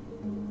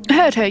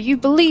heard her, you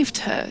believed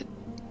her,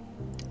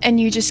 and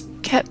you just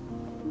kept...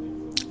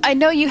 I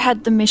know you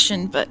had the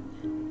mission, but...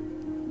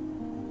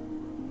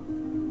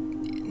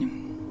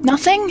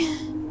 Nothing?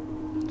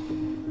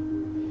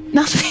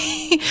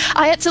 Nothing?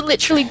 I had to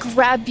literally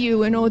grab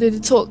you in order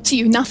to talk to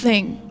you.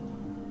 Nothing.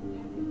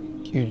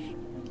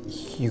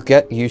 You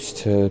get used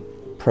to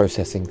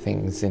processing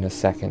things in a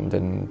second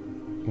and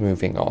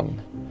moving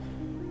on.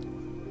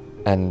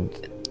 And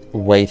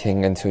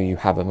waiting until you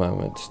have a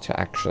moment to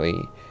actually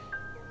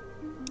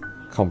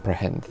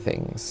comprehend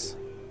things.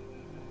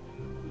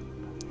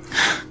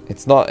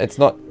 It's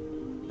not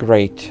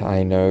great,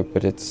 I know,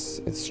 but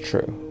it's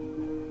true.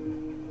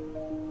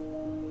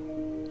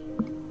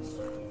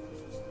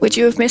 Would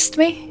you have missed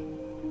me?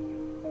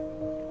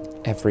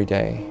 Every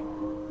day.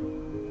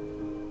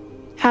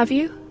 Have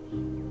you?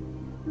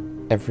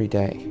 Every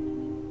day.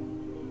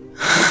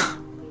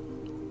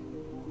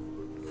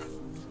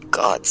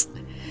 God.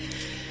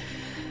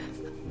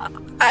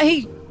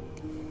 I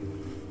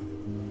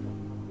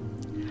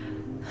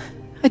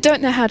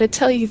don't know how to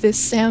tell you this,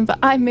 Sam, but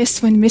I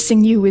miss when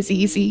missing you was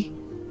easy.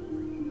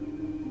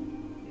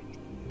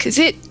 'Cause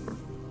you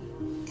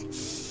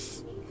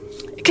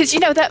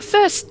know, that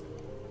first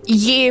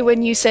year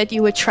when you said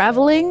you were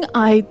traveling,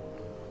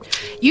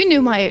 you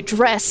knew my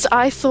address.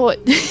 I thought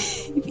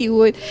you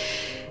would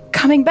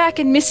coming back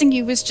and missing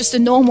you was just a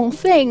normal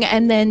thing.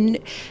 And then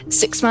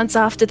 6 months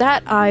after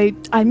that, I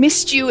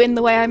missed you in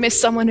the way I missed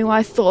someone who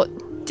I thought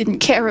didn't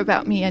care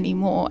about me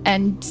anymore.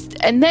 And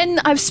then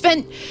I've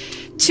spent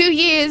 2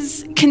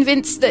 years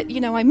convinced that,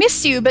 I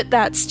miss you, but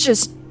that's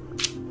just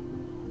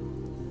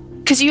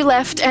because you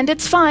left, and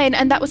it's fine,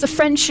 and that was a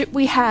friendship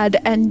we had,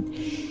 and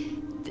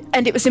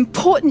it was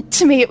important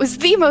to me. It was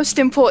the most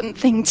important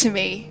thing to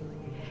me.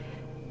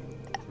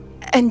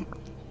 And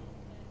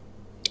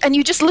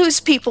you just lose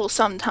people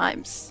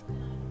sometimes.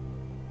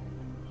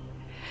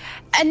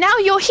 And now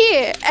you're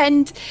here,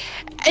 and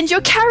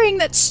you're carrying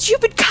that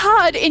stupid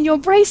card in your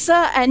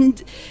bracer,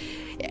 and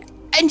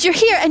you're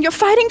here, and you're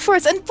fighting for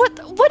us. And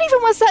what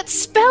even was that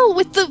spell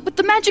with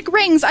the magic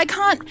rings? I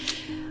can't.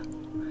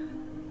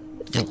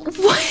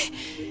 What?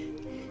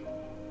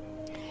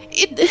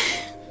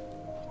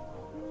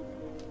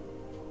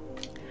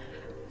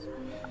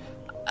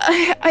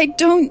 I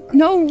don't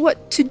know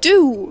what to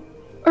do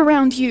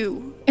around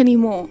you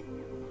anymore.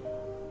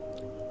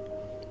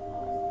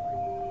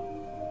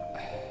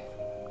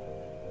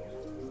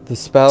 The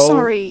spell.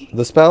 Sorry.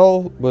 The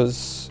spell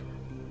was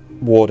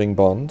warding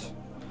bond.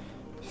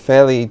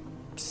 Fairly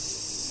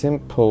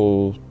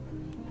simple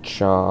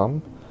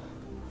charm,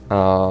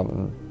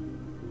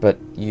 but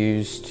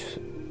used.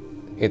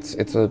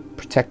 It's a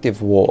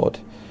protective ward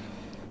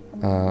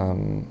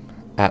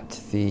at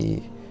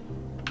the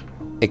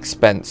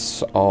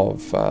expense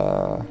of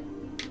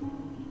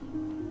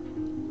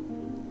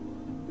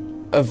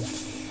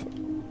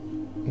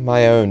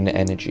my own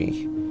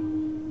energy.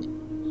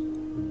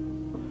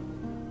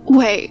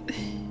 Wait.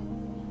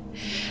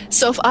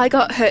 So if I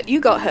got hurt,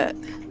 you got hurt?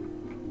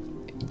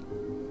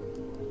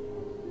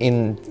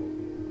 In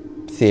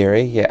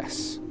theory,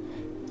 yes.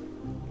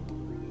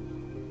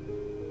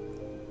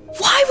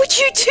 Why would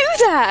you do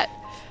that?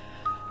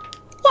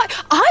 Why?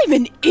 I'm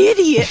an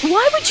idiot.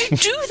 Why would you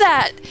do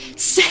that,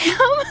 Sam?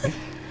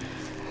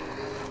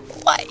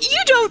 Why?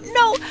 You don't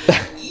know.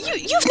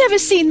 You've never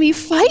seen me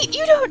fight.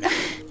 You don't.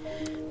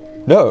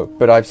 No,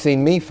 but I've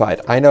seen me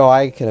fight. I know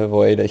I can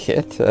avoid a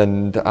hit,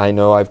 and I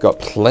know I've got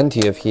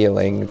plenty of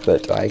healing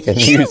that I can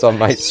use on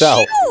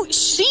myself.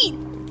 She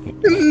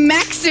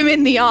smacks him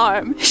in the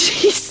arm.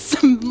 She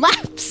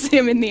slaps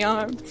him in the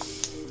arm.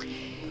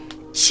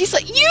 She's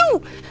like,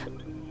 you!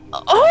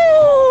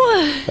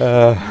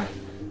 Oh!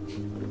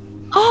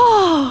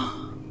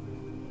 Oh!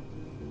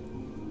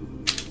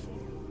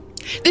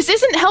 This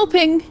isn't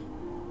helping.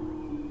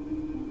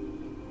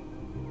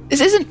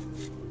 This isn't...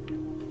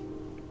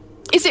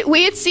 Is it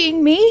weird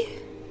seeing me?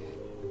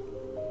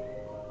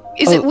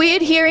 Is it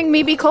weird hearing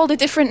me be called a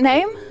different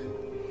name?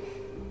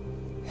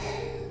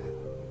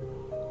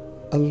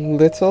 A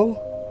little.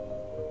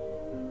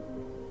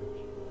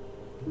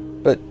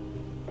 But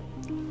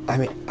I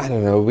mean, I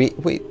don't know. We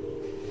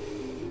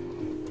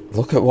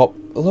look at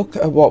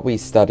what we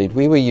studied.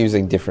 We were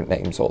using different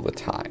names all the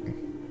time.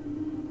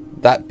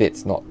 That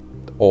bit's not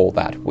all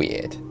that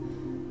weird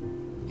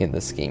in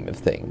the scheme of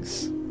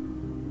things.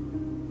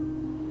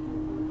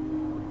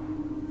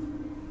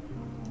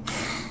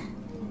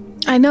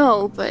 I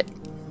know, but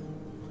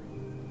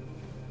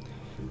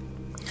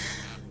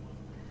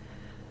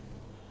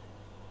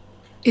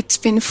it's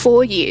been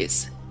 4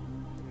 years,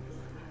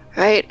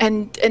 right?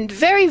 And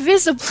very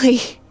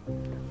visibly,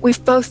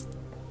 we've both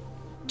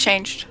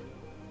changed.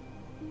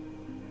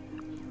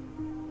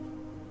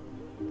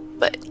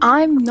 But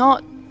I'm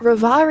not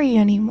Rivari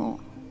anymore.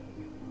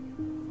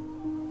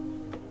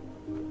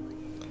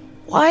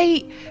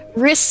 Why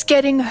risk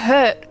getting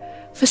hurt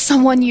for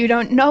someone you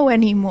don't know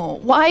anymore?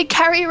 Why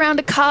carry around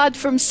a card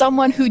from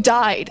someone who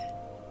died?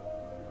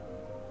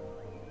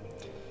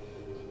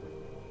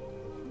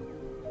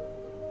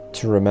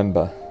 To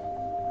remember.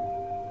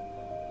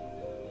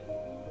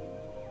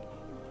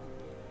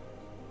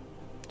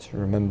 To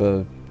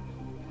remember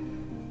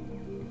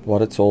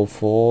what it's all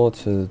for,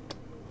 to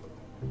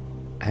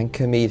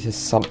anchor me to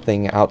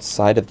something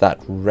outside of that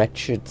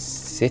wretched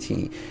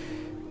city.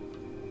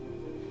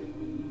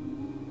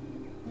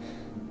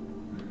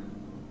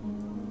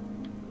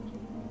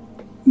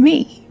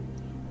 Me.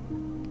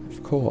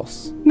 Of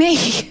course. Me.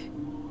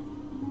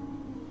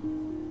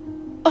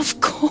 Of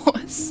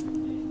course.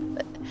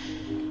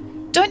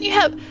 Don't you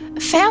have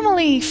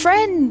family,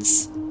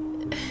 friends?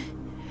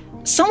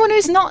 Someone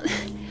who's not...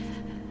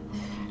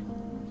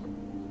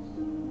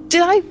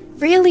 Did I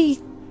really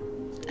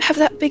have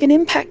that big an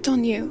impact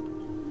on you?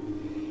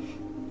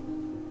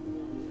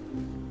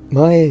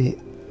 My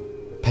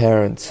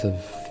parents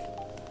have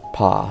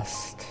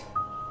passed.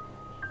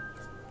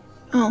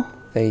 Oh.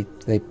 They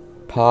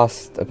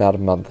passed about a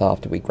month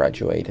after we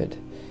graduated.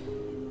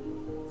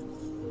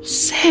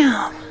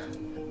 Sam.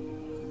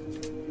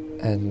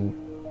 And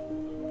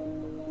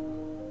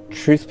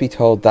truth be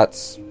told,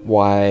 that's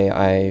why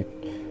I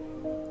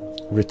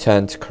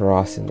returned to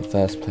Karas in the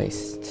first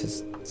place, to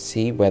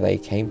see where they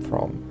came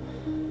from.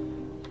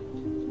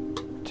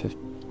 To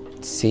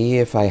see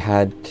if I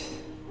had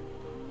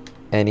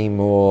any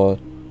more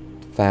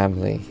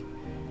family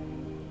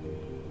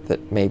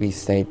that maybe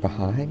stayed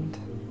behind.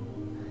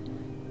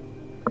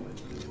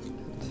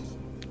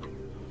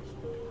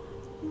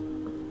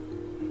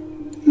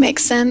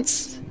 Makes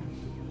sense.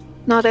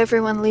 Not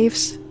everyone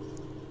leaves.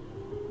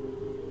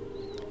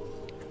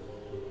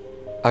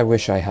 I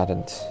wish I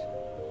hadn't.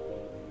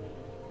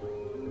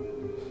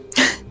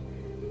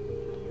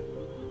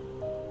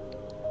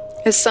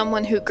 As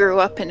someone who grew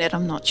up in it,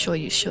 I'm not sure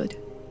you should.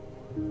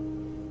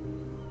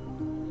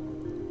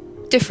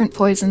 Different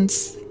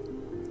poisons.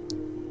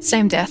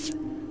 Same death.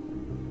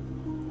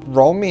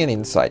 Roll me an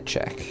insight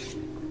check.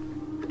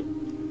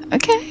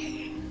 Okay.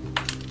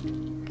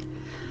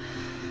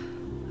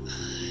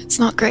 It's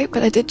not great,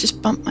 but I did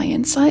just bump my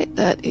insight.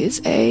 That is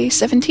a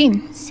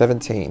 17.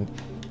 17.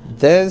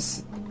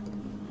 There's,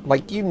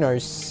 like,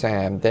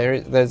 Sam,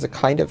 there's a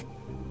kind of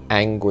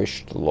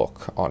anguished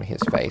look on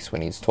his face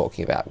when he's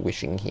talking about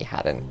wishing he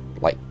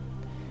hadn't, like,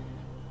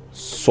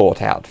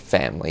 sought out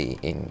family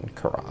in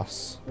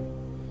Karas.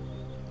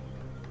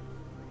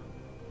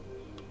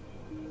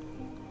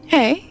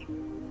 Hey.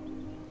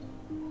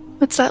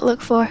 What's that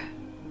look for?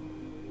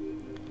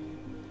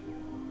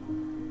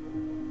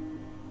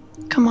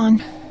 Come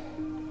on.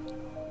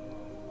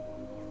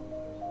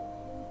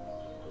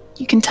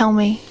 You can tell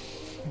me.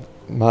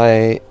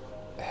 My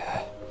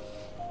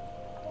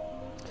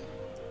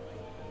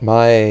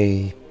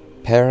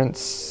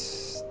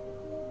parents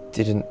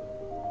didn't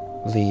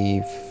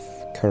leave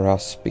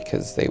Karas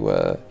because they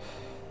were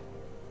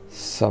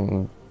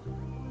some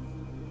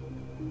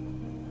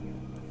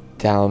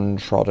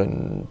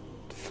downtrodden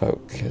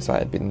folk, as I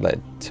had been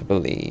led to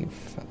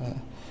believe.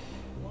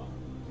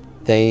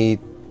 They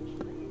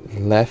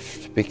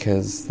left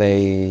because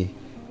they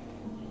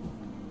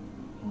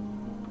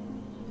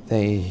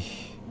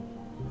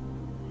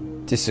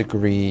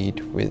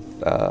disagreed with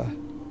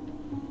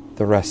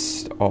the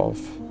rest of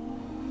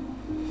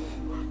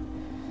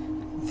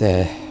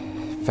their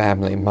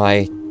family,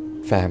 my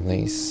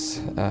family.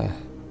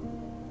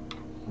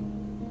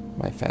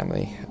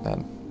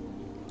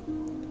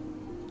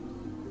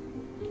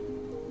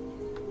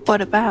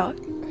 What about?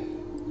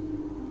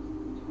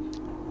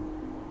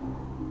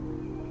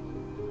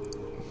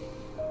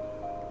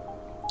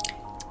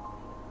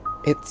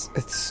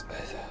 It's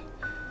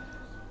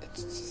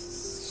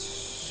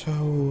so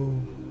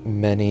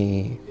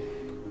many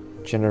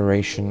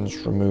generations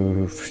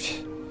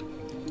removed,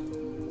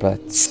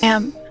 but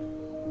Sam,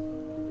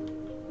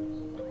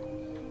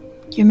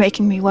 you're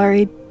making me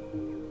worried.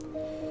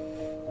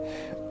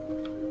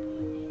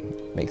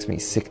 makes me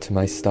sick to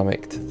my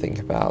stomach to think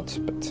about,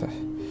 but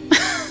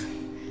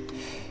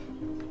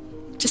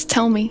Just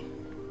tell me.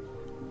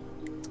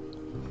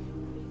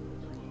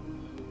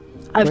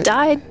 I've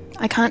died.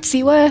 I can't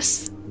see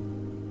worse.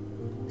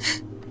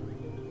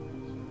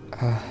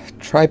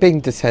 try being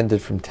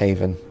descended from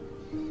Taven.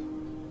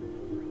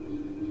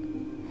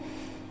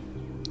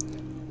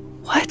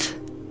 What?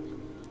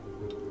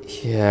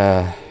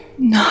 Yeah.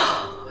 No.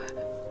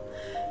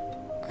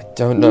 I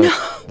don't know.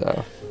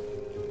 No.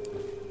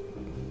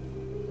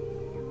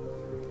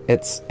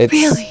 It's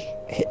Really?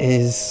 It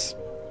is.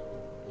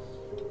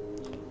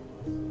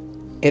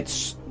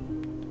 It's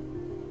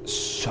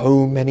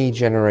so many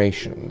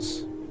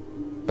generations,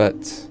 but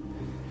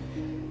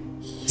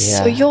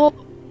yeah. So your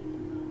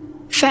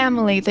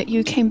family that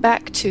you came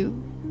back to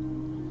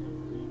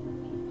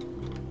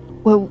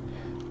were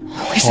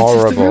wizards of the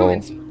Horrible.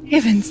 ruins.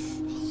 Heavens.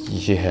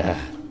 Yeah.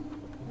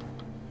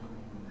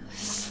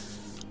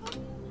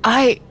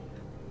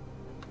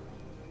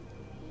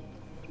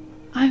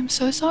 I'm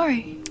so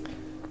sorry.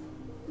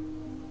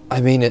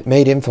 I mean, it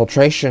made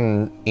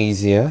infiltration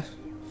easier,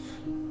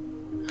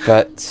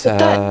 but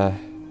yeah,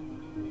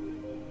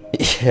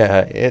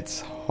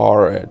 it's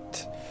horrid.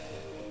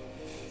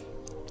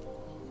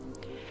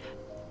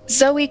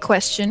 Zoe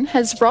question,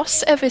 has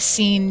Ross ever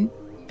seen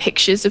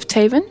pictures of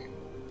Taven?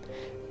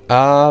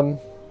 No.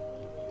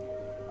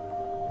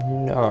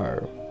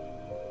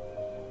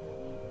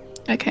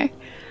 Okay.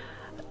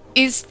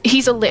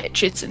 He's a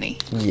lich, isn't he?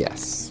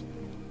 Yes.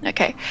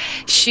 Okay.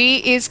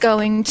 She is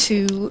going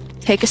to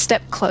take a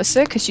step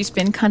closer because she's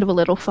been kind of a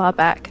little far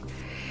back.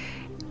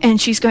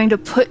 And she's going to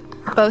put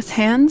both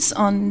hands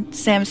on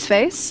Sam's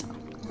face.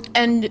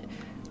 And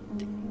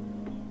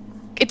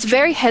it's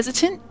very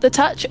hesitant, the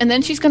touch. And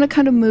then she's going to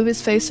kind of move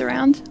his face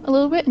around a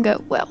little bit and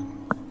go, well,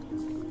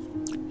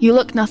 you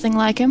look nothing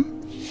like him.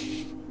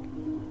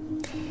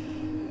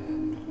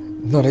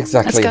 Not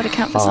exactly That's gotta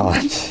count for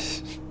hard.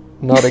 something.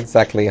 Not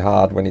exactly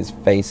hard when his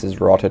face is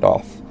rotted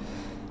off.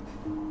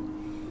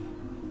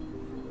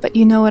 But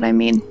you know what I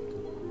mean.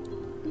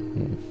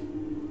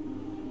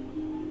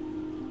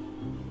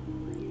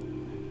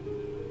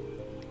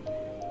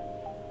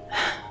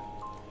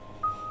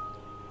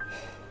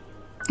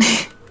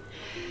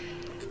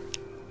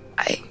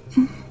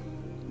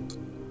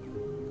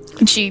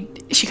 And she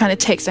kind of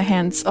takes her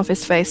hands off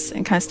his face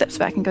and kind of steps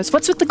back and goes,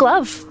 "What's with the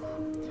glove?"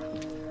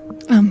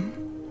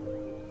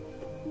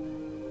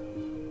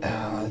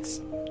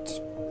 It's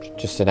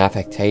just an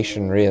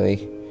affectation,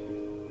 really.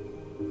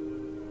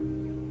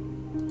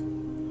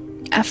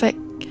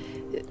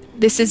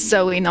 This is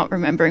Zoe not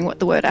remembering what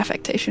the word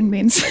affectation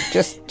means.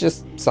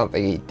 Just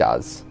something he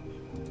does.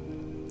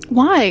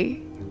 Why?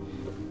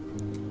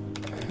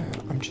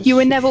 I'm You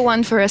were never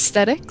one for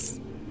aesthetics?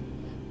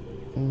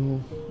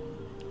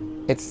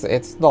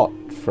 It's not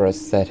for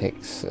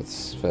aesthetics.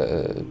 It's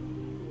for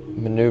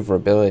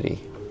maneuverability.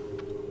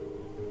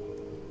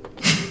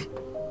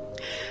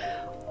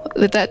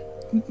 Would that...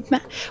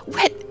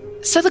 Wait,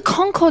 so the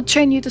Concord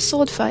trained you to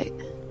sword fight?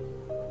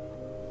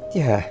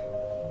 Yeah.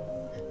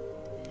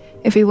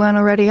 If he weren't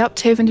already up,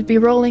 Taven would be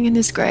rolling in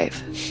his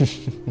grave.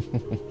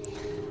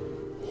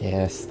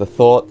 Yes, the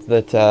thought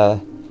that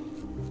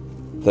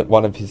that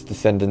one of his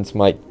descendants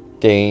might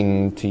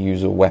deign to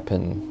use a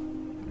weapon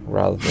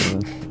rather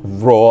than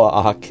raw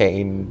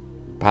arcane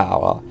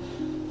power.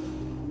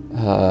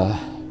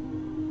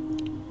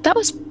 That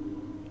was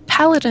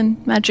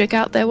paladin magic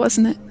out there,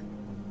 wasn't it?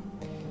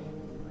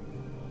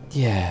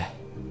 Yeah.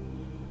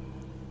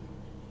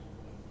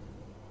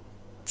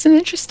 It's an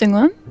interesting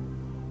one.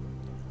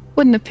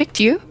 Wouldn't have picked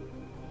you.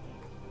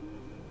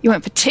 You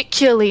weren't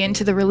particularly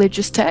into the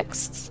religious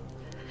texts.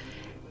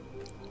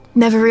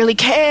 Never really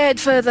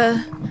cared for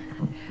the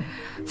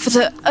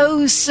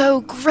oh so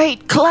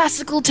great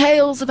classical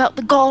tales about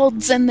the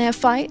gods and their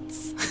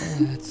fights.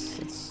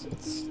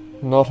 It's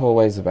not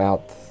always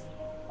about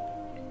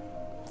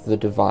the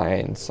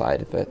divine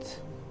side of it.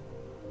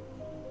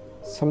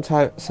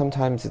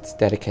 Sometimes it's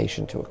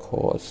dedication to a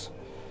cause.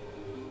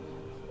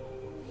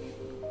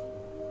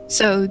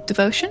 So,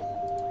 devotion?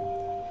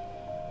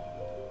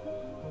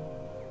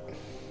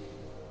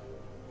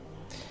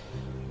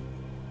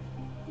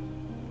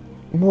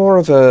 More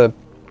of a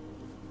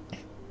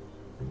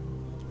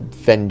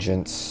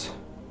vengeance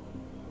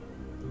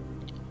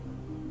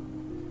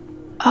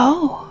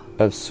Oh.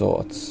 of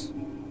sorts.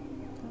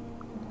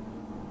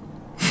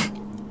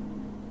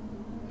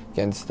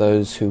 Against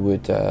those who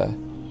would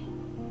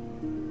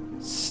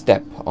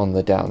step on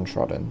the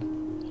downtrodden.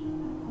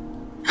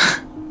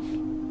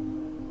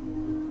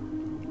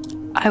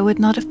 I would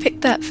not have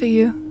picked that for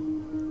you.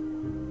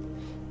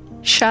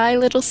 Shy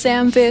little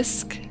Sam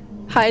Fisk,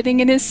 hiding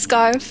in his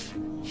scarf,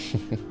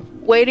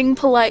 waiting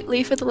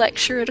politely for the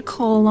lecturer to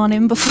call on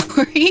him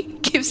before he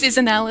gives his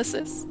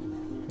analysis.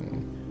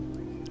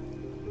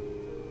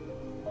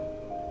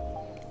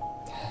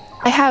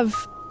 I have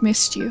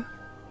missed you.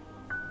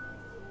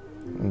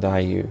 And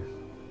are you?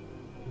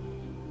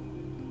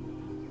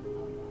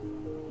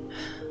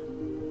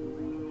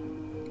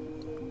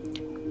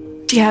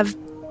 Do you have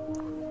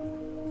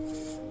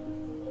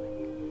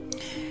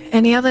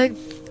any other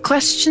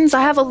questions?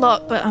 I have a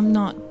lot, but I'm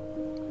not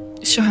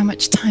sure how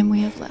much time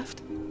we have left.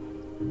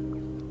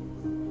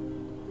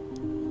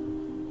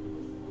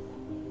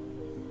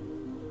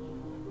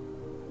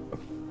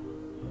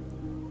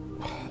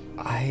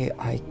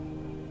 I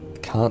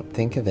can't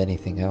think of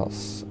anything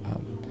else.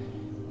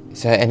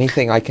 Is there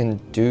anything I can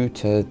do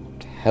to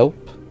help?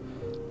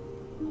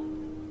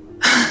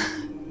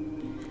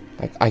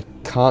 Like, I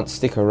can't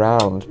stick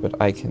around,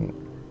 but I can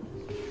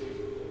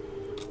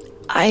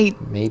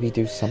maybe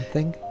do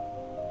something?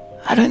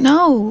 I don't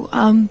know.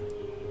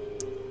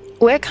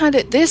 We're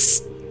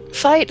this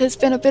fight has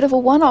been a bit of a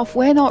one-off.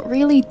 We're not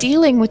really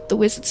dealing with the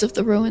Wizards of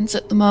the Ruins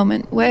at the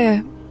moment.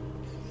 We're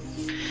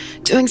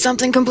doing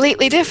something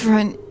completely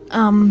different.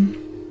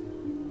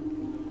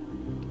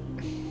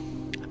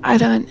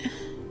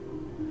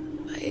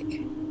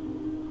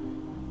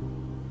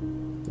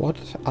 What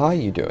are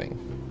you doing?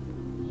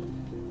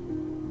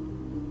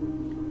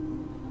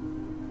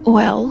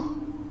 Well,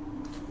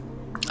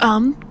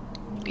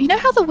 you know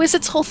how the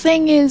Wizards' whole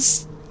thing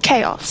is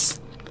chaos?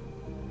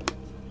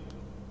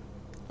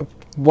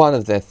 One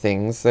of their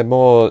things. They're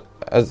more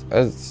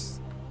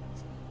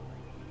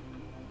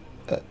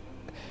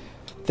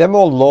they're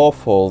more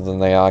lawful than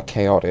they are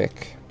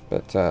chaotic,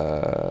 but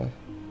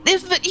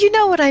you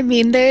know what I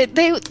mean. They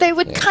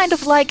would Yes. kind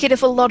of like it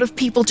if a lot of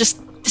people just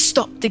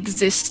stopped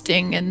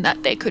existing and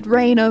that they could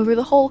reign over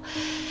the whole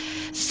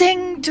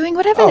thing, doing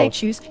whatever they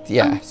choose.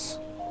 Yes.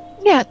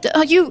 Yeah,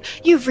 you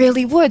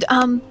really would.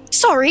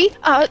 Sorry,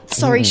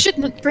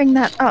 shouldn't bring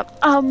that up.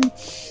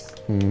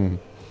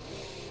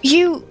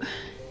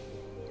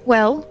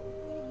 Well,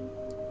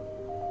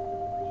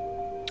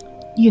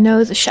 you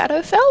know the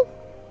Shadowfell?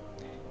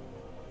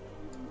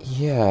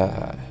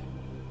 Yeah.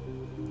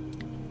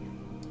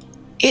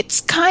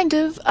 It's kind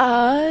of,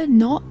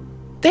 not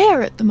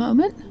there at the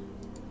moment.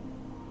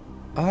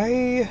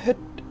 I had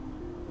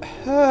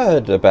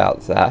heard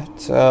about that.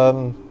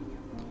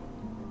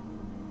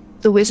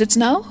 The Wizards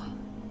know?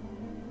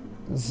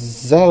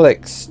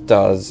 Zelix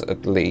does,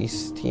 at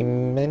least. They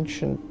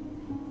mentioned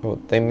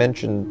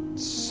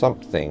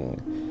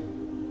something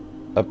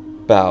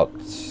about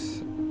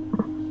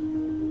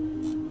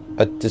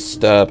a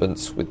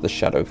disturbance with the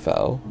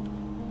Shadowfell.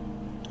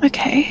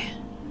 Okay,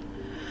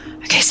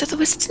 so the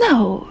Wizards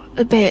know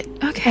a bit.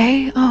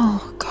 Okay.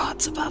 Oh,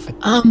 gods above.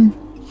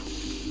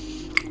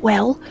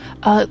 Well,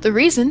 the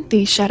reason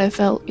the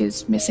Shadowfell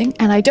is missing,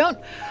 and I don't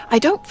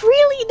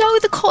really know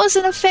the cause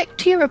and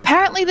effect here.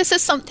 Apparently this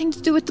has something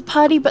to do with the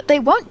party, but they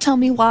won't tell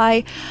me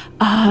why.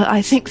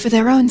 I think for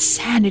their own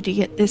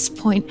sanity at this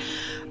point.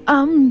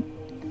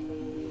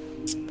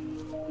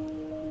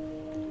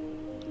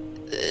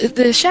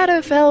 the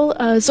Shadowfell,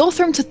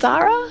 Zorthram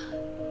Tathara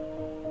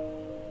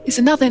is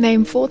another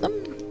name for them.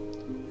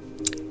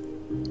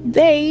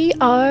 They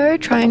are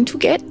trying to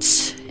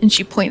get, and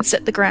she points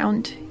at the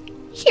ground,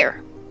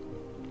 here.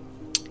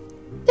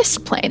 This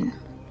plane.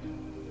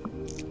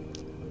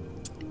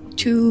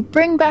 To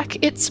bring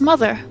back its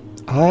mother.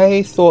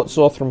 I thought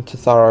Zorthram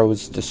Tathara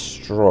was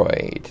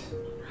destroyed.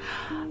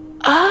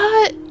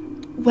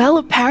 Well,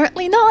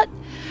 apparently not.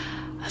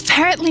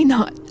 Apparently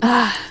not.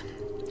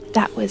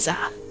 That was,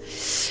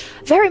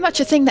 very much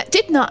a thing that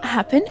did not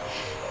happen,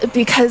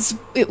 because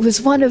it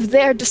was one of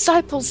their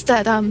disciples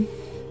that,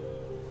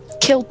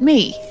 killed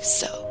me,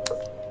 so...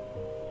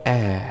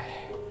 Yeah.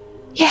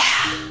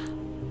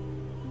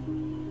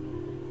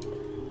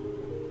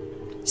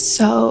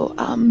 So,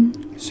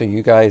 So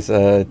you guys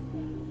are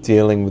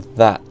dealing with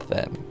that,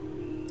 then?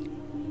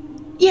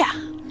 yeah.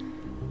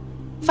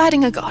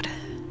 Fighting a god.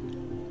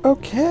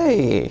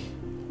 Okay.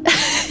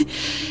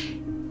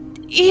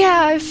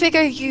 Yeah, I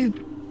figure you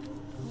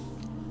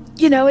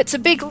know, it's a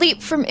big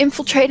leap from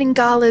infiltrating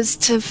galas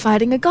to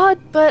fighting a god,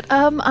 but,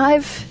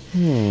 I've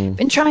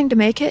been trying to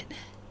make it.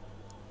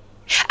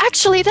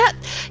 Actually, that,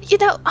 you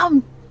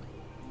know,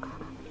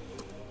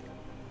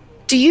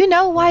 do you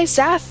know why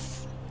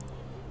Zath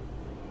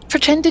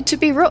pretended to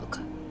be Rook?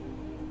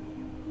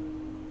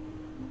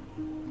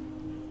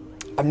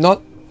 I'm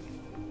not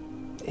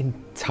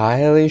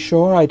entirely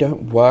sure. I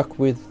don't work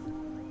with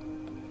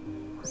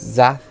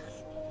Zath,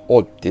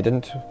 or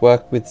didn't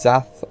work with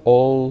Zath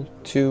all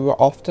too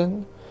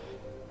often.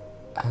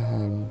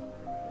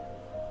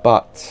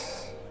 But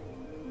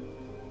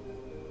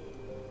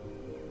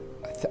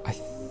I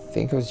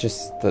think it was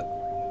just that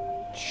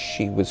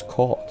she was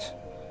caught.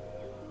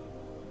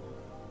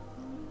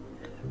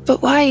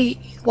 But why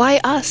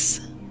us?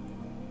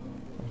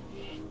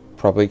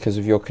 Probably because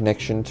of your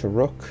connection to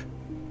Rook.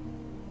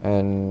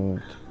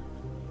 And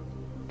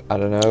I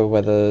don't know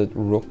whether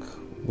Rook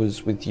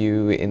was with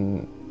you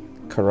in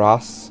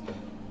Karas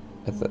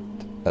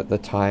at the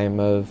time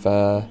of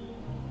the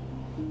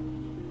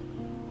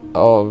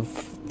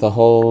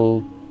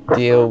whole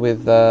deal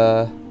with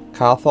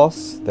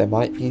Karthos. There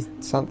might be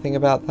something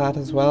about that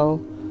as well.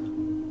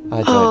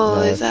 I don't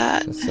know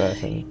that for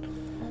certain.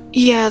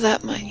 Yeah,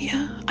 that might,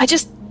 yeah. I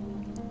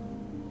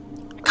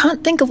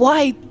can't think of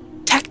why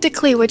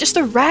tactically we're just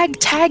a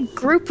ragtag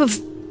group of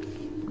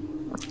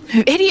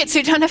idiots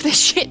who don't have their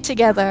shit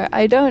together.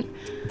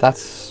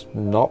 That's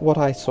not what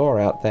I saw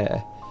out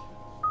there.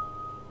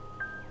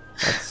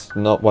 That's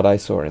not what I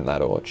saw in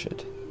that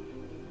orchard.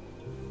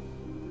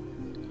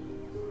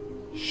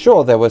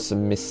 Sure, there were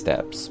some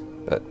missteps,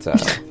 but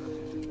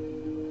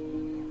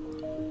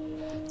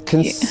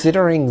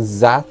considering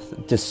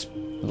Zath just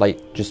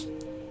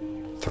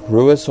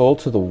threw us all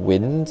to the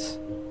wind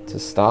to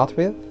start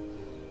with,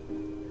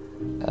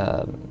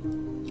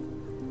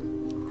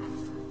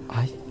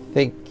 I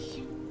think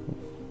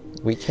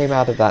we came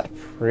out of that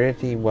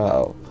pretty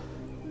well.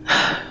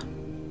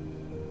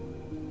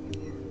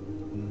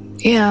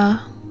 Yeah.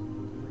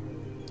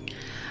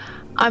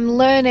 I'm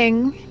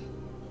learning,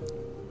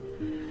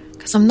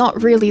 because I'm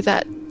not really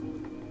that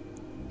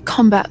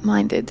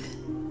combat-minded,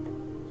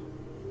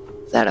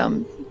 that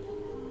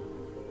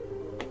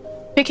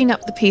picking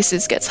up the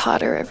pieces gets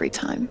harder every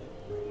time.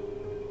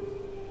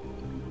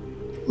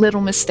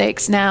 Little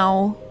mistakes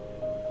now,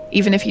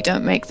 even if you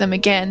don't make them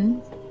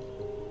again,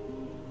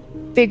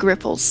 big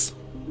ripples,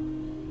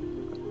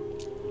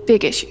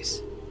 big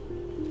issues.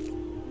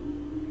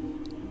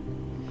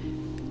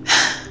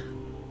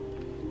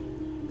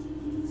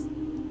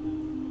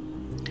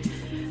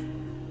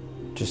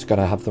 Just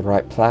gotta have the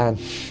right plan.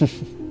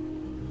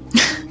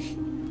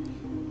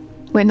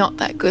 We're not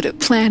that good at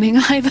planning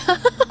either.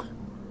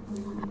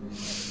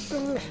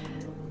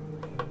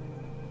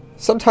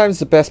 Sometimes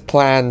the best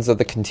plans are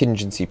the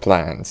contingency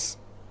plans.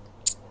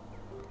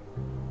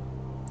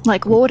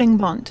 Like warding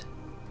bond.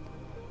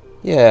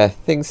 Yeah,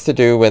 things to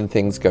do when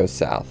things go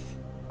south.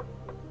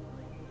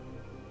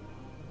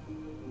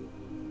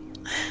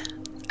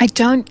 I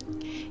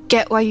don't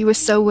get why you were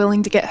so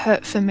willing to get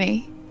hurt for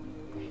me.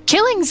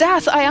 Killing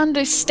Zath, I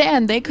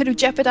understand. They could have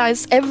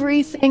jeopardized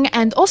everything,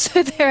 and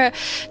also their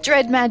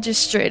Dread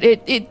Magistrate.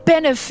 It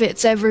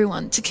benefits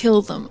everyone to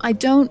kill them. I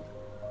don't...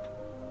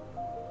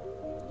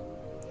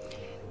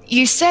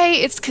 You say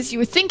it's because you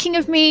were thinking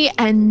of me,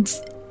 and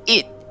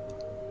it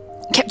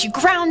kept you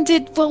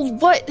grounded. Well,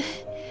 what...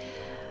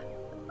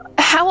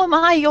 How am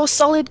I your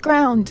solid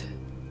ground?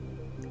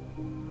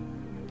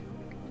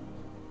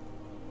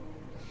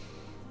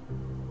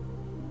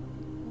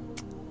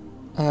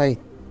 I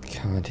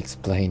can't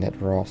explain it,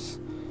 Ross.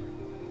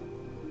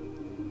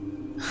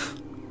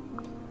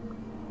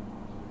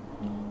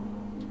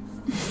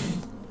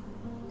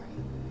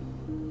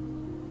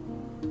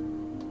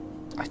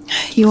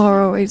 You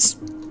are always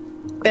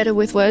better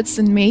with words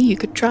than me. You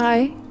could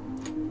try.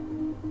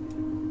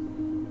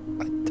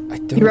 I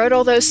don't... You wrote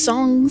all those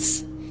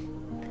songs.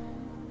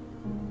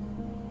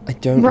 I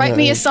don't Write know.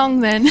 me a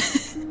song then.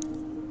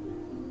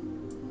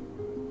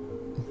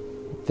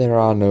 There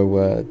are no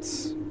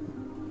words.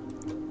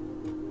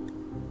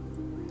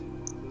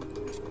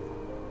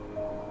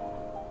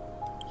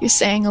 You're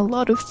saying a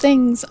lot of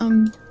things.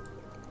 I'm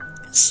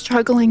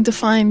struggling to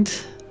find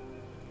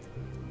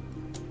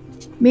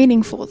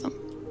meaning for them.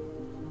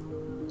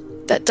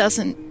 That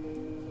doesn't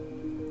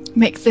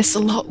make this a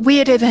lot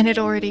weirder than it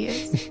already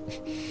is.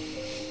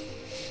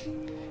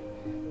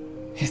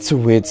 It's a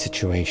weird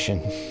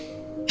situation.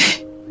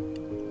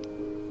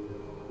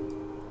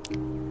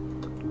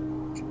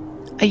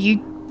 Are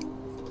you...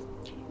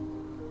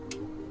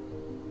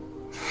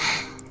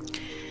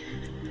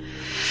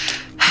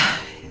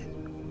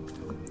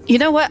 You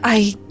know what?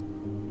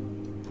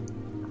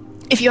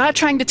 If you are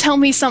trying to tell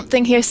me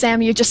something here,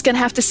 Sam, you're just gonna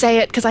have to say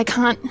it, because I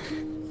can't...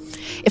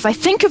 If I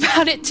think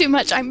about it too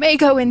much, I may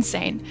go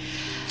insane.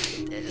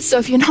 So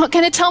if you're not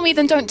gonna tell me,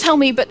 then don't tell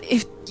me, but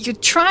if you're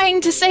trying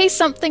to say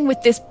something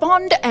with this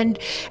bond and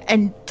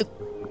the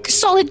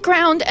solid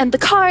ground and the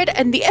card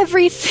and the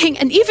everything,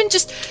 and even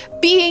just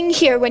being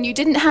here when you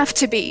didn't have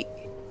to be,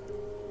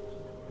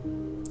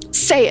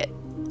 say it.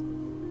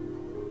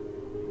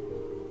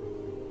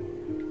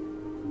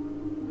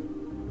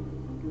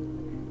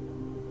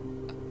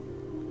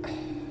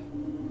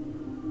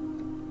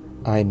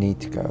 I need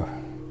to go.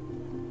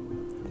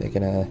 They're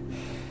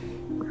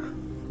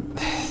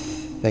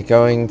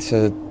going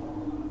to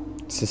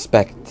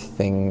suspect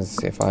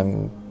things if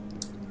I'm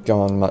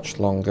gone much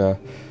longer.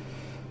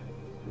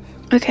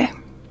 Okay.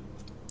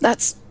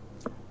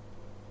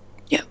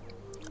 Yeah.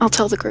 I'll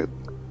tell the group.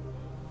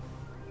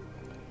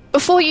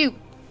 Before you...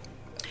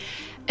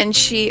 And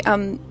she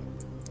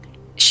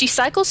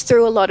cycles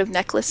through a lot of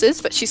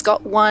necklaces, but she's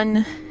got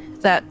one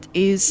that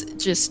is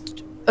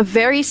just a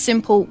very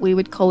simple, we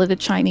would call it a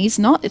Chinese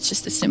knot. It's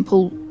just a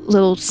simple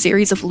little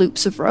series of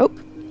loops of rope.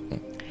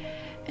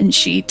 And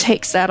she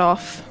takes that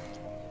off.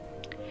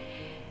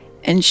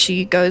 And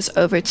she goes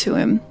over to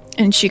him.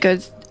 And she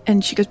goes,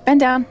 bend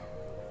down.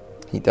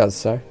 He does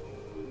so.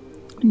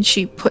 And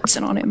she puts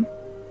it on him.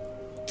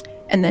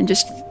 And then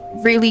just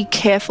really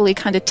carefully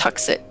kind of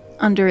tucks it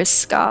under his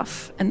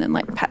scarf and then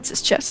pats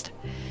his chest.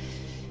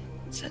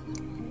 So,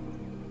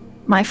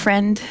 my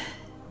friend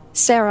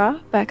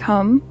Sarah back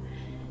home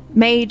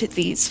made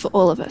these for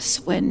all of us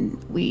when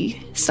we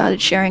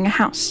started sharing a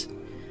house.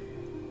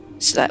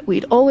 So that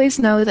we'd always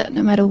know that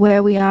no matter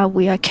where we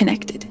are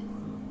connected.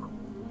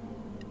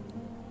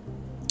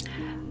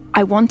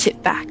 I want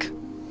it back.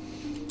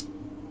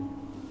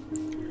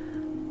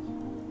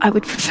 I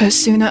would prefer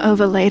sooner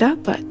over later,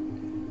 but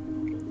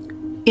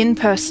in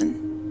person,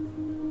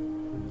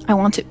 I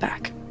want it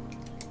back.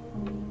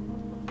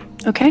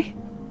 Okay?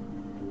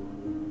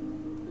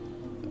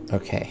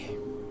 Okay.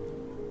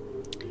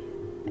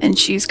 And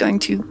she's going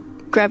to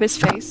grab his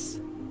face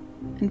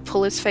and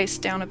pull his face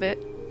down a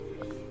bit.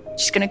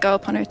 She's going to go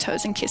up on her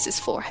toes and kiss his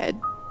forehead.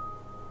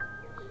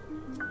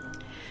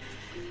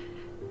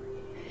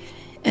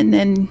 And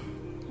then,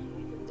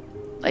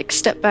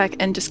 step back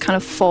and just kind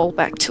of fall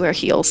back to her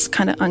heels,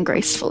 kind of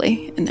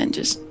ungracefully, and then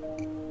just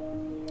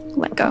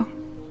let go.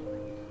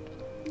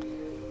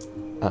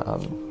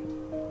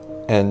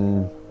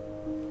 And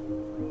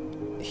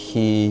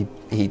he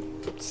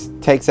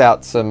takes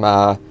out some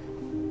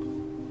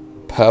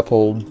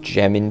purple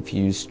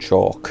gem-infused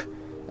chalk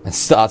and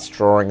starts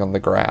drawing on the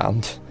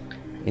ground.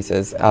 He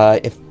says,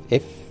 if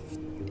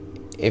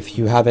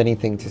you have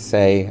anything to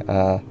say,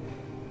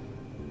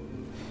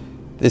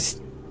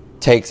 this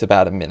takes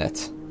about a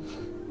minute.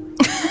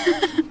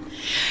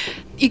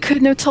 You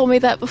couldn't have told me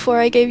that before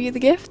I gave you the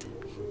gift?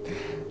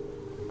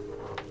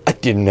 I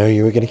didn't know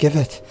you were going to give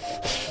it.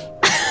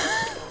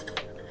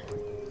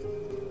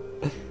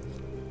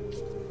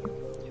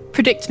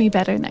 Predict me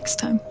better next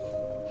time.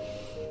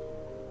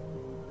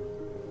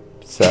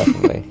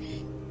 Certainly.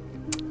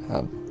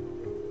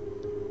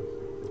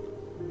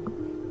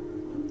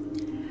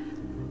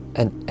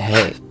 And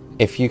hey,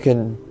 if you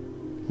can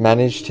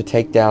manage to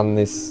take down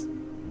this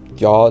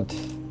god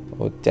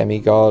or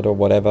demigod or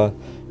whatever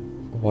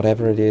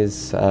it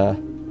is,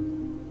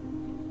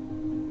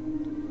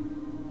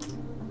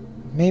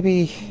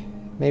 maybe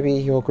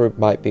your group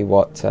might be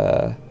what's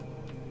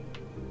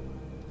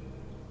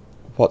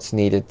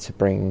needed to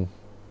bring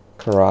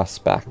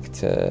Karas back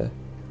to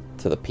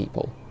the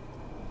people.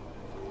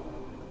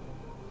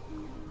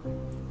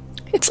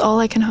 It's all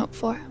I can hope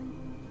for.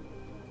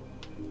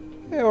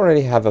 I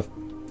already have a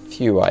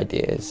few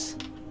ideas.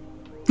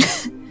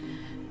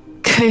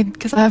 Good,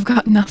 because I've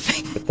got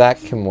nothing. But that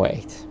can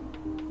wait.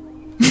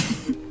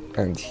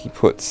 And he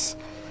puts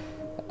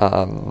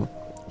the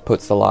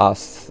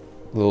last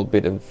little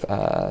bit of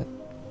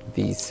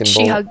the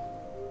symbol.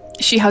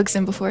 She hugs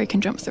him before he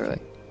can jump through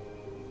it.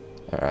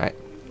 Alright.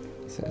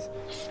 He says,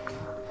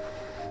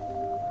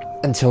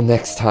 until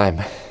next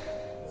time.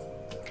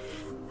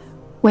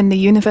 When the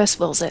universe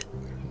wills it.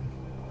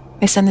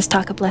 May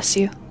Senistaka bless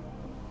you.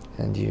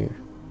 And you.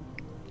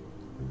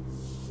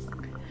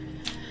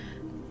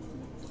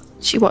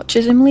 She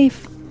watches him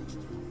leave.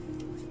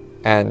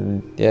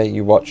 And yeah,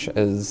 you watch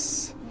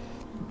as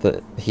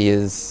he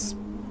is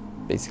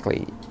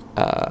basically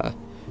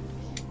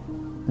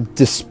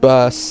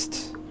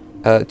dispersed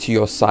to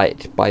your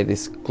sight by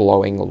this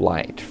glowing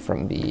light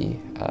from the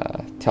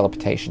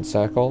teleportation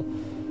circle,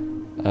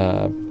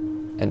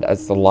 And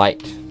as the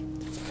light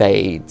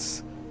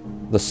fades,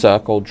 the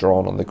circle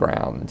drawn on the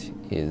ground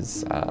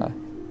is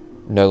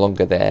no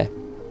longer there,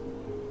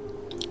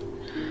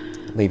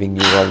 leaving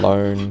you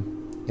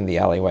alone in the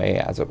alleyway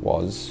as it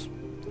was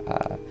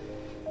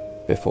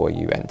before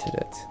you entered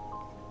it.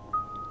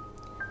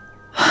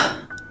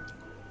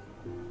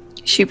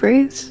 She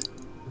breathes.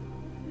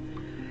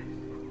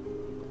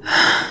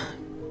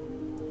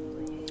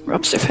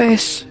 Rubs her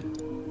face.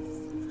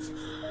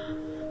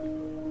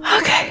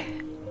 Okay.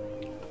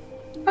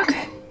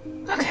 Okay.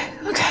 Okay.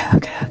 Okay.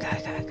 Okay. Okay.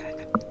 Okay.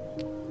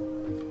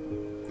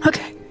 Okay.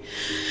 Okay.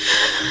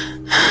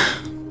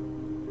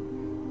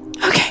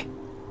 Okay.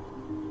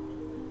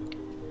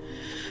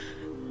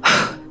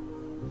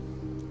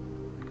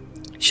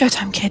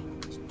 Showtime, kid.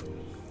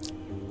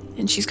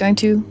 And she's going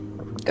to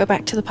go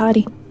back to the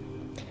party.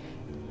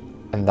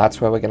 And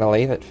that's where we're going to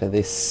leave it for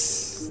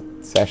this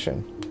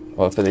session,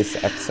 or for this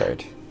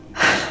episode.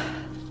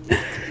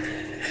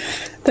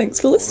 Thanks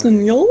for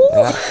listening, y'all.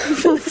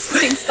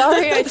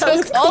 Sorry, I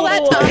took all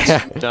that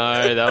time.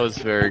 No, that was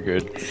very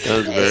good. That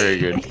was very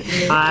good.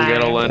 We got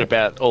to learn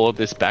about all of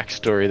this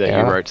backstory that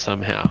you wrote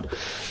somehow.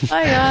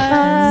 Bye,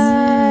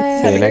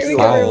 guys. See you next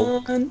time.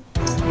 Everyone.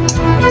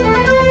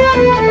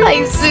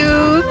 Hi,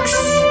 Zooks.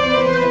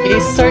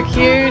 He's so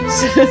cute.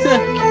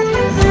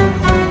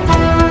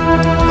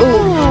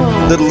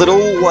 The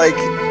little, like,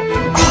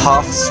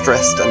 half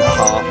stressed and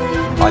half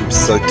I'm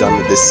so done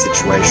with this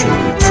situation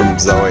from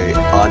Zoe.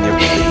 Anya,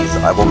 please,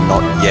 I will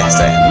not yes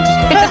and.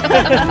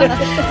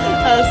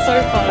 That's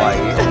so funny. Like,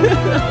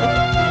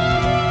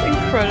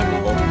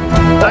 Incredible.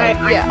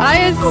 I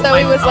as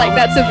Zoe was like,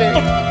 that's a very...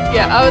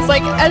 Yeah, I was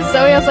like, as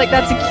Zoe, I was like,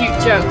 that's a cute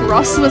joke.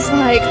 Ross was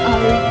like,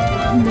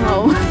 oh,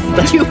 no.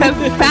 You have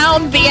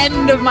found the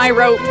end of my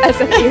rope as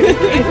a hero.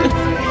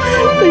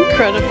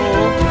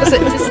 Incredible. So,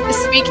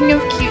 speaking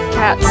of cute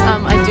cats,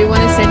 I do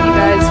want to send you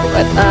guys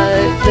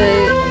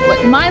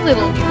what my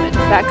little human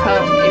back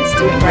home is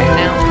doing right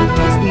now.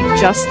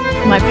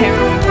 My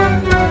parents.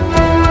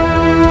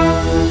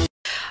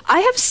 I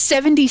have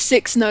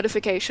 76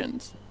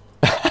 notifications.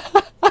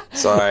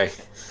 sorry.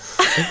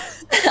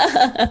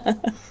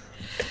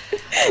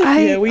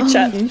 Yeah, we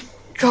chatting.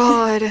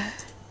 God.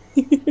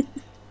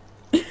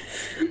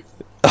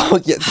 Oh,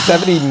 yeah,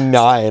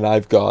 79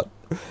 I've got.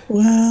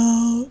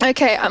 Wow.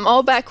 Okay, I'm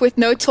all back with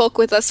no talk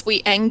with us,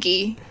 we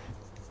Angie.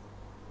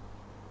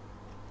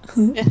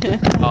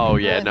 Oh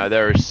yeah, no,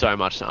 there is so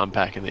much to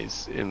unpack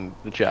in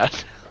the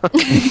chat.